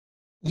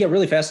 Yeah,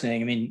 really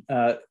fascinating. I mean,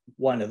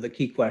 one of the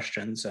key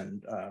questions,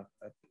 and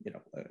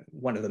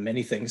one of the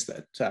many things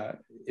that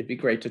it'd be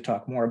great to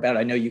talk more about.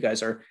 I know you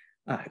guys are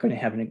going to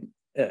have an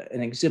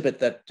exhibit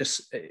that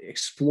just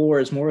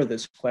explores more of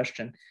this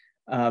question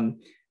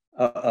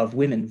of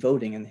women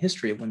voting and the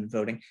history of women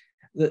voting.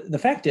 The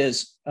fact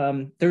is,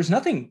 there's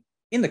nothing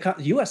in the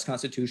U.S.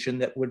 Constitution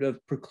that would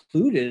have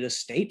precluded a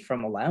state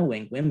from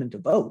allowing women to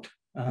vote.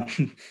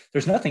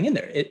 There's nothing in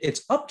there.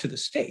 It's up to the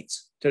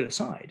states to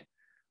decide.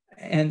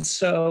 And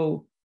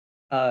so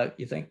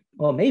you think,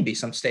 well, maybe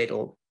some state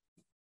will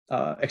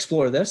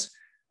explore this,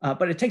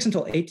 but it takes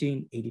until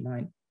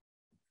 1889,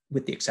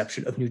 with the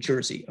exception of New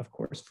Jersey, of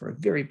course, for a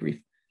very brief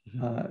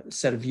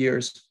set of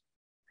years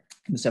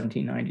in the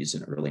 1790s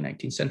and early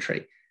 19th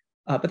century.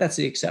 But that's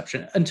the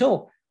exception.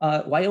 Until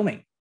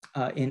Wyoming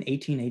in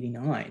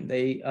 1889,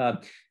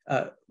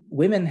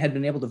 women had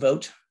been able to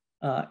vote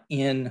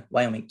in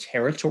Wyoming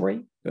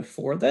Territory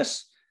before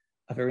this.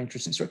 A very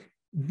interesting story.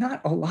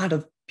 Not a lot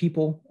of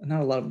people,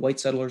 not a lot of white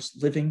settlers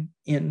living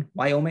in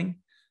Wyoming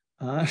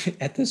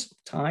at this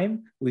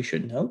time, we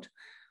should note.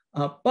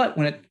 But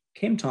when it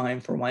came time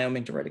for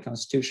Wyoming to write a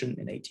constitution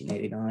in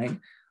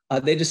 1889,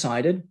 they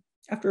decided,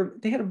 after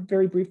they had a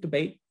very brief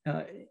debate,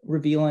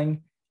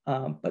 revealing,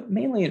 but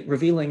mainly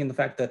revealing in the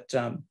fact that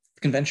the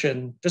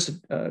convention just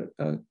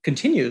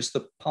continues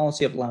the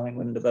policy of allowing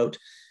women to vote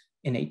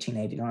in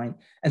 1889.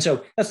 And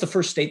so that's the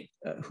first state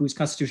whose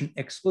constitution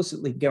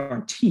explicitly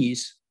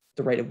guarantees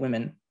the right of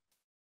women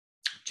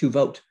to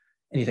vote.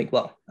 And you think,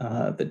 well,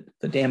 the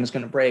dam is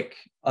going to break.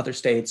 Other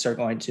states are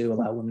going to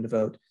allow women to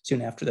vote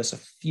soon after this. A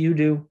few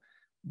do.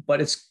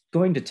 but it's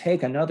going to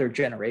take another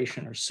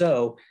generation or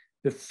so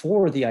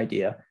before the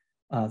idea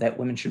that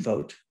women should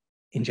vote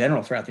in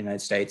general throughout the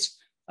United States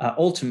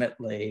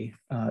ultimately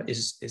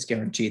is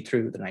guaranteed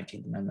through the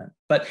 19th Amendment.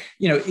 But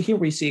here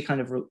we see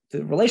kind of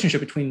the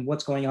relationship between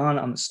what's going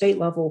on the state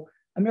level.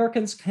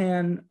 Americans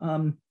can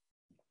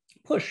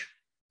push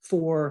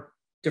for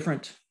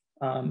different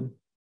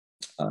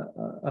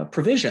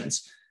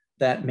provisions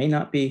that may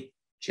not be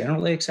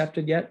generally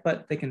accepted yet,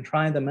 but they can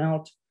try them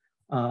out,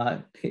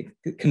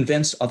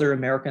 convince other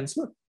Americans.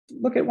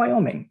 Look at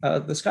Wyoming.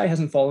 The sky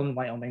hasn't fallen in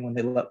Wyoming when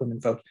they let women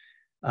vote.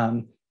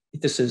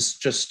 This is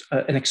just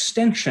an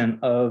extension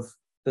of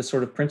the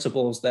sort of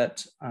principles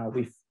that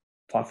we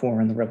fought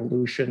for in the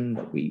Revolution,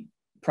 that we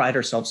pride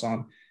ourselves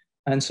on.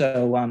 And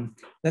so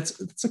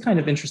that's a kind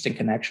of interesting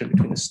connection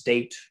between the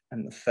state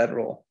and the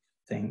federal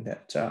thing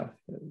that,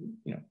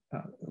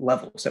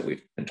 levels that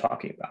we've been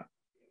talking about.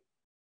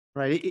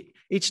 Right.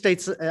 Each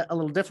state's a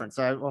little different.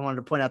 So I wanted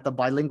to point out the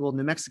bilingual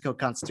New Mexico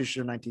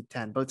Constitution of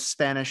 1910, both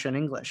Spanish and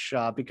English,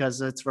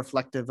 because it's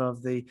reflective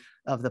of the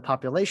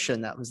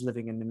population that was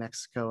living in New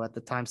Mexico at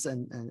the time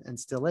and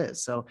still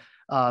is. So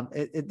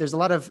there's a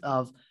lot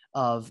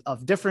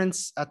of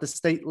difference at the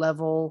state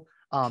level.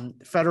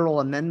 Federal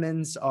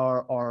amendments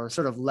are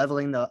sort of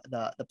leveling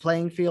the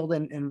playing field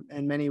in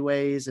many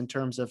ways in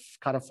terms of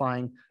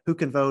codifying who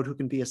can vote, who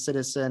can be a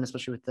citizen,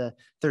 especially with the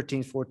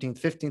 13th, 14th,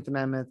 15th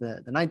Amendment,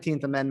 the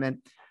 19th Amendment.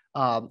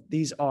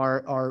 These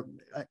are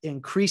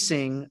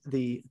increasing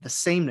the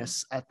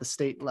sameness at the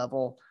state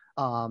level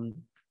by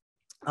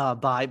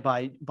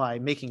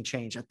making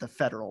change at the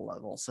federal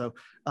level. So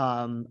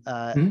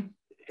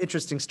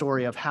interesting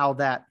story of how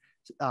that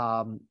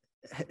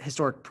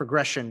historic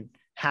progression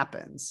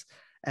happens.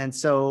 And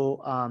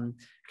so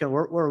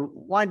we're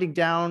winding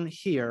down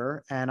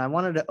here, and I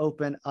wanted to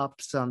open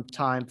up some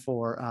time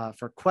for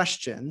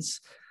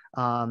questions.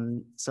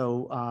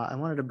 So I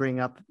wanted to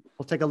bring up,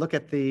 we'll take a look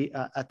at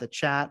the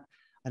chat.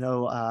 I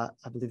know, I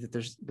believe that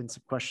there's been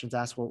some questions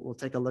asked. We'll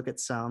take a look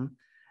at some.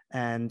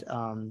 And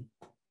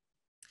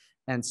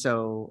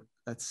so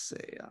let's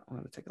see, I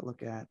want to take a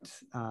look at,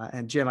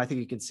 and Jim, I think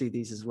you can see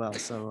these as well.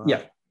 So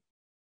yeah,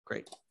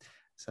 great.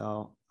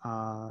 So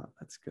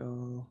let's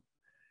go.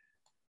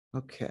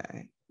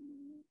 Okay,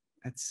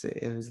 let's see.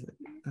 It was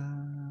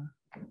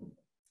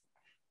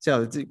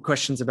so the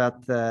questions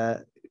about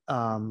the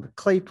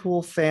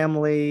Claypool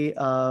family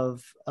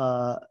of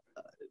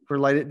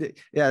related.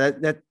 Yeah,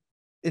 that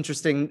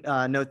interesting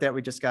note that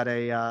we just got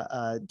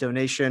a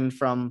donation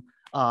from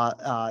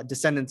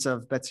descendants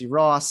of Betsy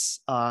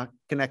Ross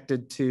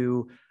connected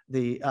to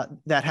the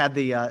that had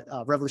the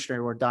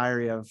Revolutionary War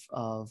diary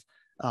of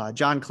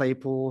John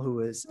Claypool, who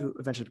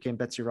eventually became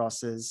Betsy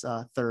Ross's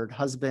third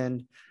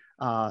husband.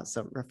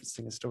 So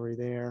referencing a story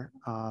there.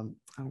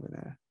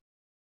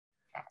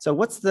 So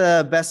what's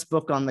the best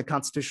book on the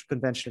Constitutional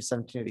Convention of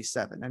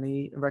 1787?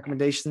 Any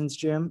recommendations,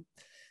 Jim?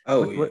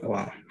 Oh,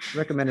 wow.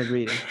 Recommended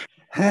reading.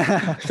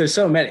 There's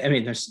so many. I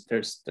mean, there's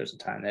a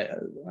ton.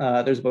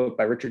 There's a book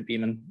by Richard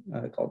Beeman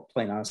called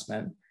Plain Honest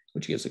Men,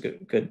 which gives a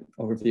good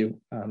overview.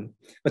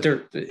 But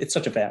it's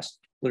such a vast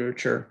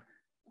literature.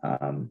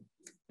 But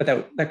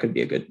that could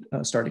be a good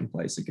starting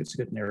place. It gives a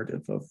good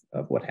narrative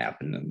of what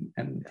happened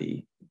and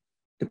the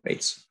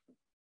debates.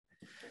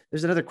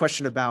 There's another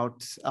question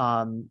about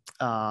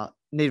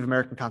Native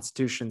American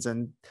constitutions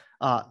and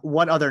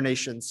what other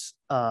nations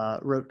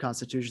wrote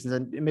constitutions,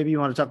 and maybe you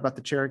want to talk about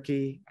the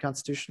Cherokee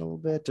Constitution a little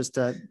bit, just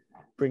to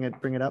bring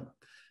it up.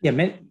 Yeah,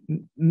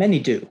 many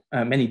do.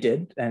 Many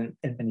did, and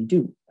many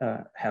do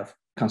have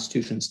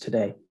constitutions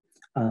today.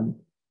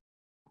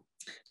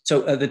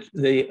 So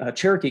the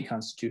Cherokee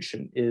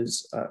Constitution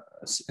is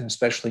an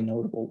especially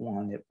notable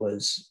one. It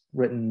was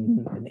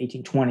written in the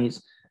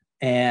 1820s.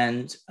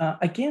 And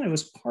again, it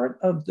was part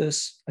of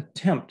this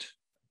attempt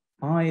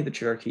by the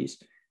Cherokees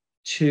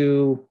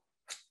to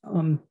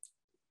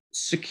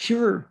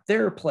secure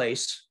their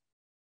place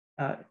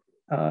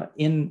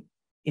in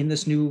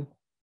this new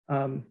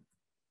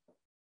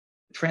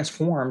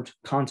transformed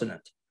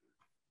continent.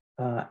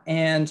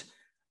 And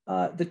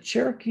the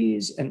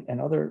Cherokees and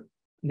other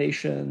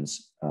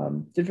nations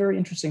did very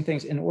interesting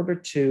things in order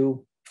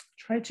to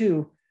try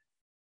to,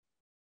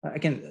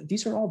 again,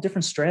 these are all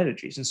different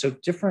strategies. And so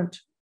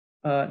different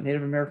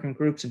Native American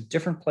groups in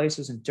different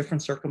places in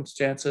different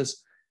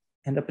circumstances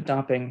end up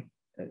adopting,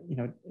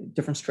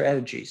 different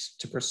strategies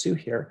to pursue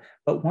here.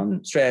 But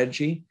one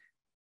strategy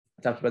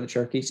adopted by the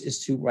Cherokees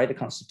is to write a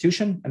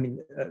constitution. I mean,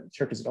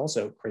 Cherokees had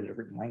also created a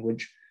written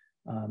language.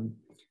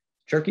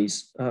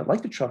 Cherokees,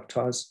 like the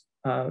Choctaws,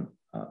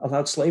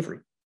 allowed slavery,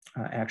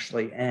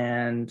 actually,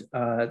 and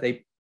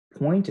they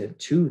pointed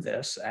to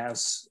this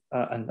as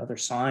another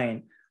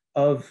sign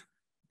of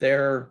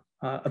their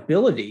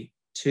ability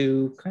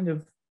to kind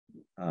of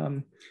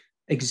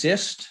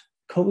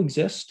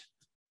coexist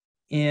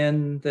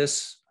in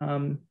this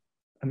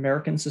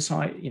American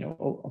society,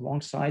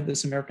 alongside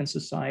this American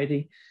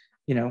society,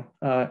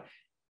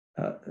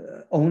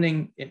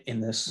 owning in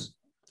this,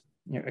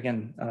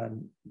 again,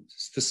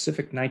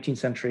 specific 19th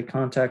century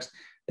context.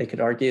 They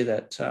could argue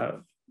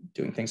that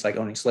doing things like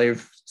owning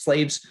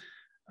slaves,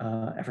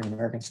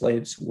 African-American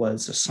slaves,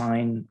 was a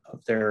sign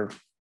of their,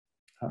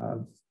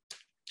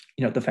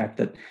 the fact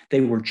that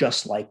they were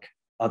just like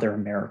other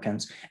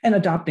Americans. And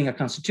adopting a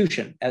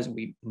constitution, as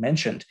we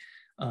mentioned,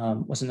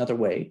 was another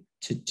way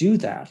to do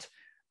that.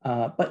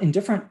 But in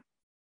different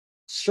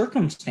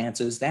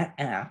circumstances, that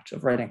act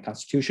of writing a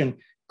constitution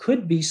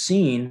could be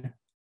seen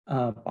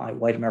by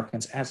white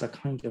Americans as a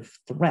kind of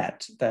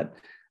threat that,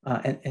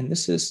 and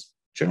this is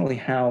generally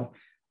how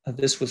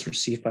this was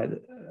received by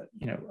the,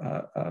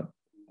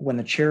 when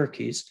the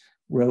Cherokees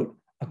wrote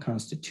a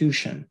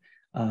constitution,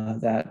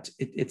 that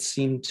it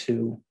seemed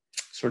to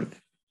sort of,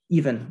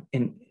 even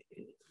in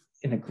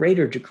a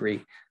greater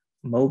degree,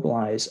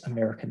 mobilize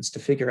Americans to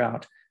figure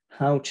out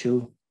how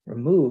to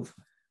remove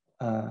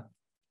the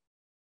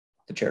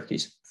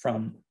Cherokees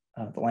from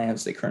the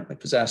lands they currently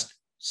possessed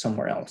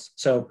somewhere else.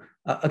 So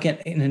again,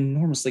 an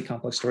enormously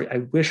complex story. I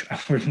wish I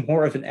were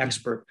more of an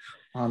expert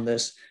on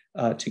this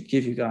to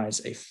give you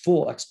guys a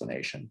full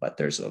explanation, but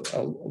there's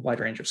a wide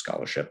range of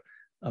scholarship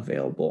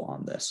available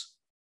on this.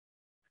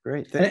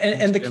 Great.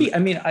 And the key, I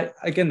mean,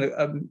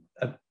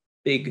 a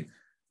big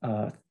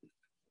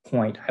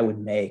point I would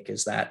make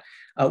is that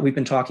we've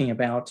been talking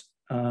about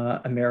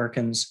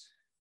Americans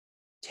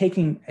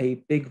taking a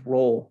big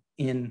role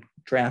in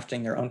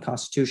drafting their own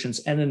constitutions.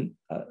 And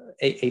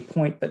a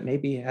point that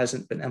maybe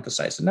hasn't been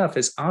emphasized enough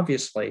is,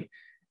 obviously,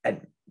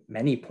 at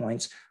many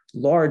points,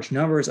 large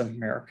numbers of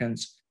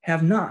Americans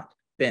have not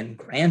been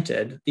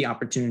granted the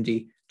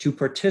opportunity to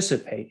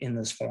participate in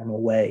this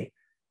formal way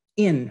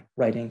in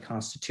writing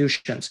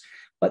constitutions.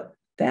 But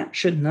that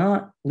should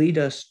not lead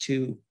us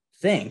to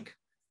think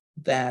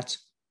that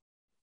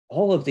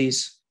all of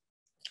these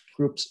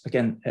groups,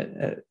 again,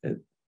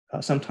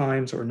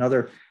 sometimes or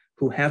another,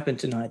 who have been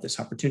denied this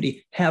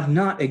opportunity, have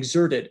not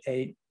exerted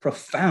a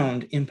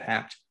profound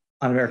impact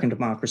on American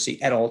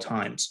democracy at all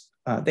times.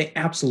 They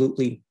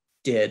absolutely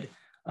did.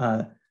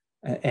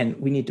 And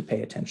we need to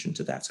pay attention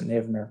to that. So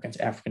Native Americans,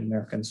 African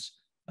Americans,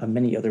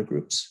 many other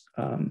groups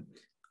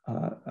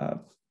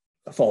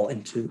fall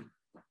into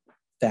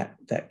that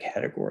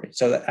category.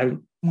 So I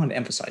want to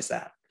emphasize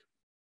that.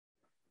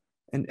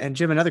 And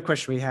Jim, another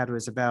question we had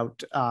was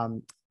about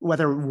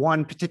whether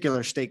one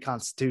particular state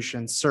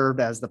constitution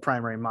served as the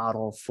primary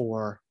model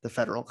for the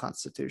federal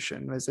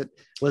constitution. Was it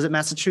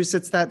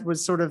Massachusetts that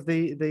was sort of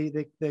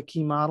the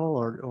key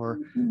model, or?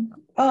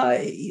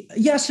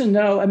 Yes and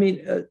no. I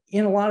mean,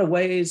 in a lot of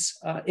ways,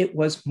 it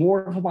was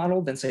more of a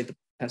model than, say, the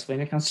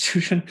Pennsylvania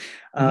Constitution,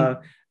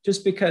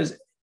 just because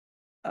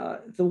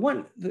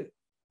John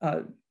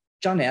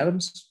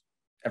Adams,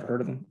 ever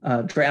heard of him,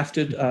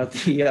 drafted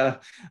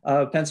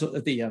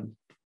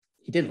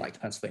he didn't like the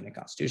Pennsylvania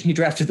Constitution. He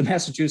drafted the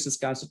Massachusetts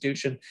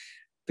Constitution.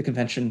 The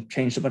convention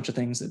changed a bunch of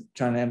things that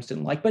John Adams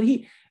didn't like. But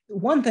many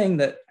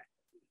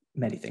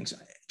things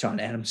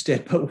John Adams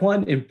did, but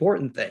one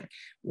important thing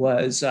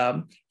was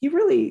he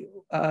really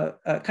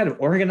kind of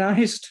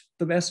organized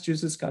the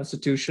Massachusetts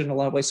Constitution in a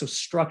lot of ways. So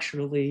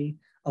structurally,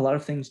 a lot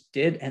of things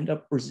did end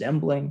up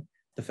resembling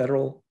the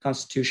federal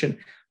Constitution.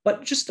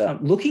 But just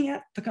looking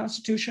at the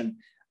Constitution,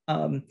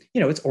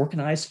 it's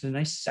organized into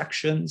nice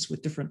sections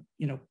with different,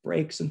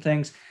 breaks and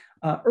things.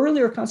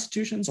 Earlier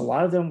constitutions, a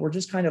lot of them were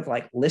just kind of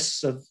like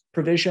lists of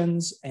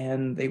provisions,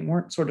 and they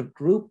weren't sort of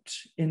grouped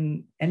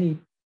in any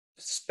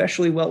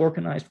especially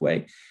well-organized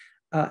way.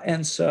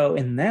 And so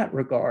in that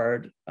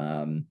regard,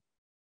 I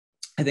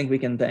think we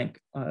can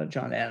thank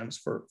John Adams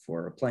for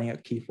playing a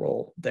key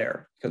role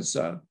there, because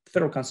the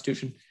federal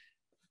Constitution,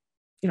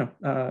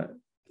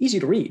 easy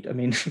to read. I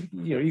mean,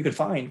 you could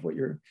find what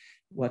you're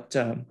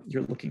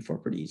looking for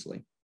pretty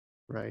easily.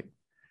 Right.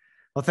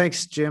 Well,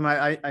 thanks, Jim.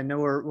 I know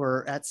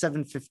we're at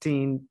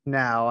 7:15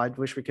 now. I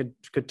wish we could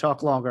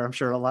talk longer. I'm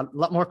sure a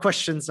lot more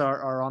questions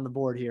are on the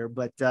board here,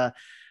 but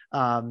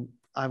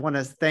I want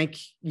to thank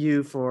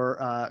you for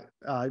all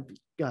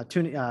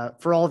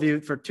of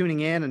you for tuning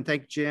in, and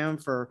thank Jim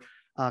for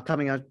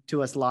coming out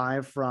to us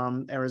live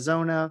from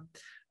Arizona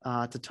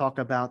to talk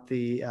about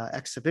the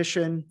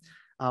exhibition.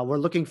 We're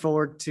looking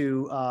forward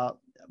to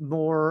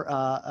more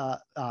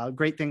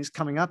great things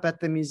coming up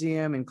at the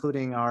museum,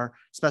 including our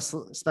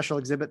special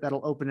exhibit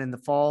that'll open in the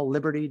fall,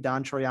 Liberty,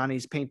 Don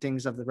Troiani's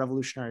Paintings of the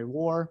Revolutionary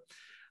War.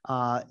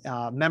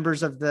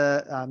 Members of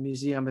the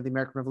Museum of the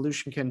American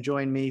Revolution can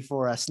join me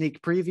for a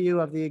sneak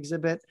preview of the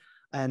exhibit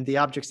and the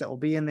objects that will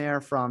be in there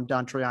from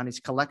Don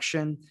Troiani's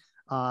collection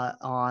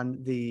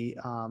on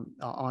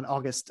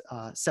August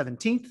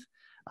 17th,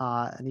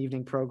 an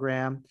evening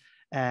program.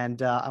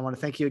 And I want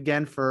to thank you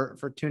again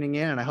for tuning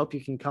in, and I hope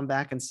you can come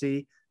back and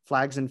see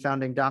Flags and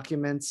Founding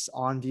Documents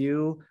on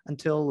view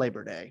until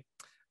Labor Day.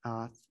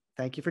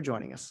 Thank you for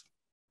joining us.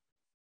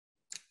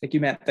 Thank you,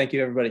 Matt. Thank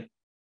you, everybody.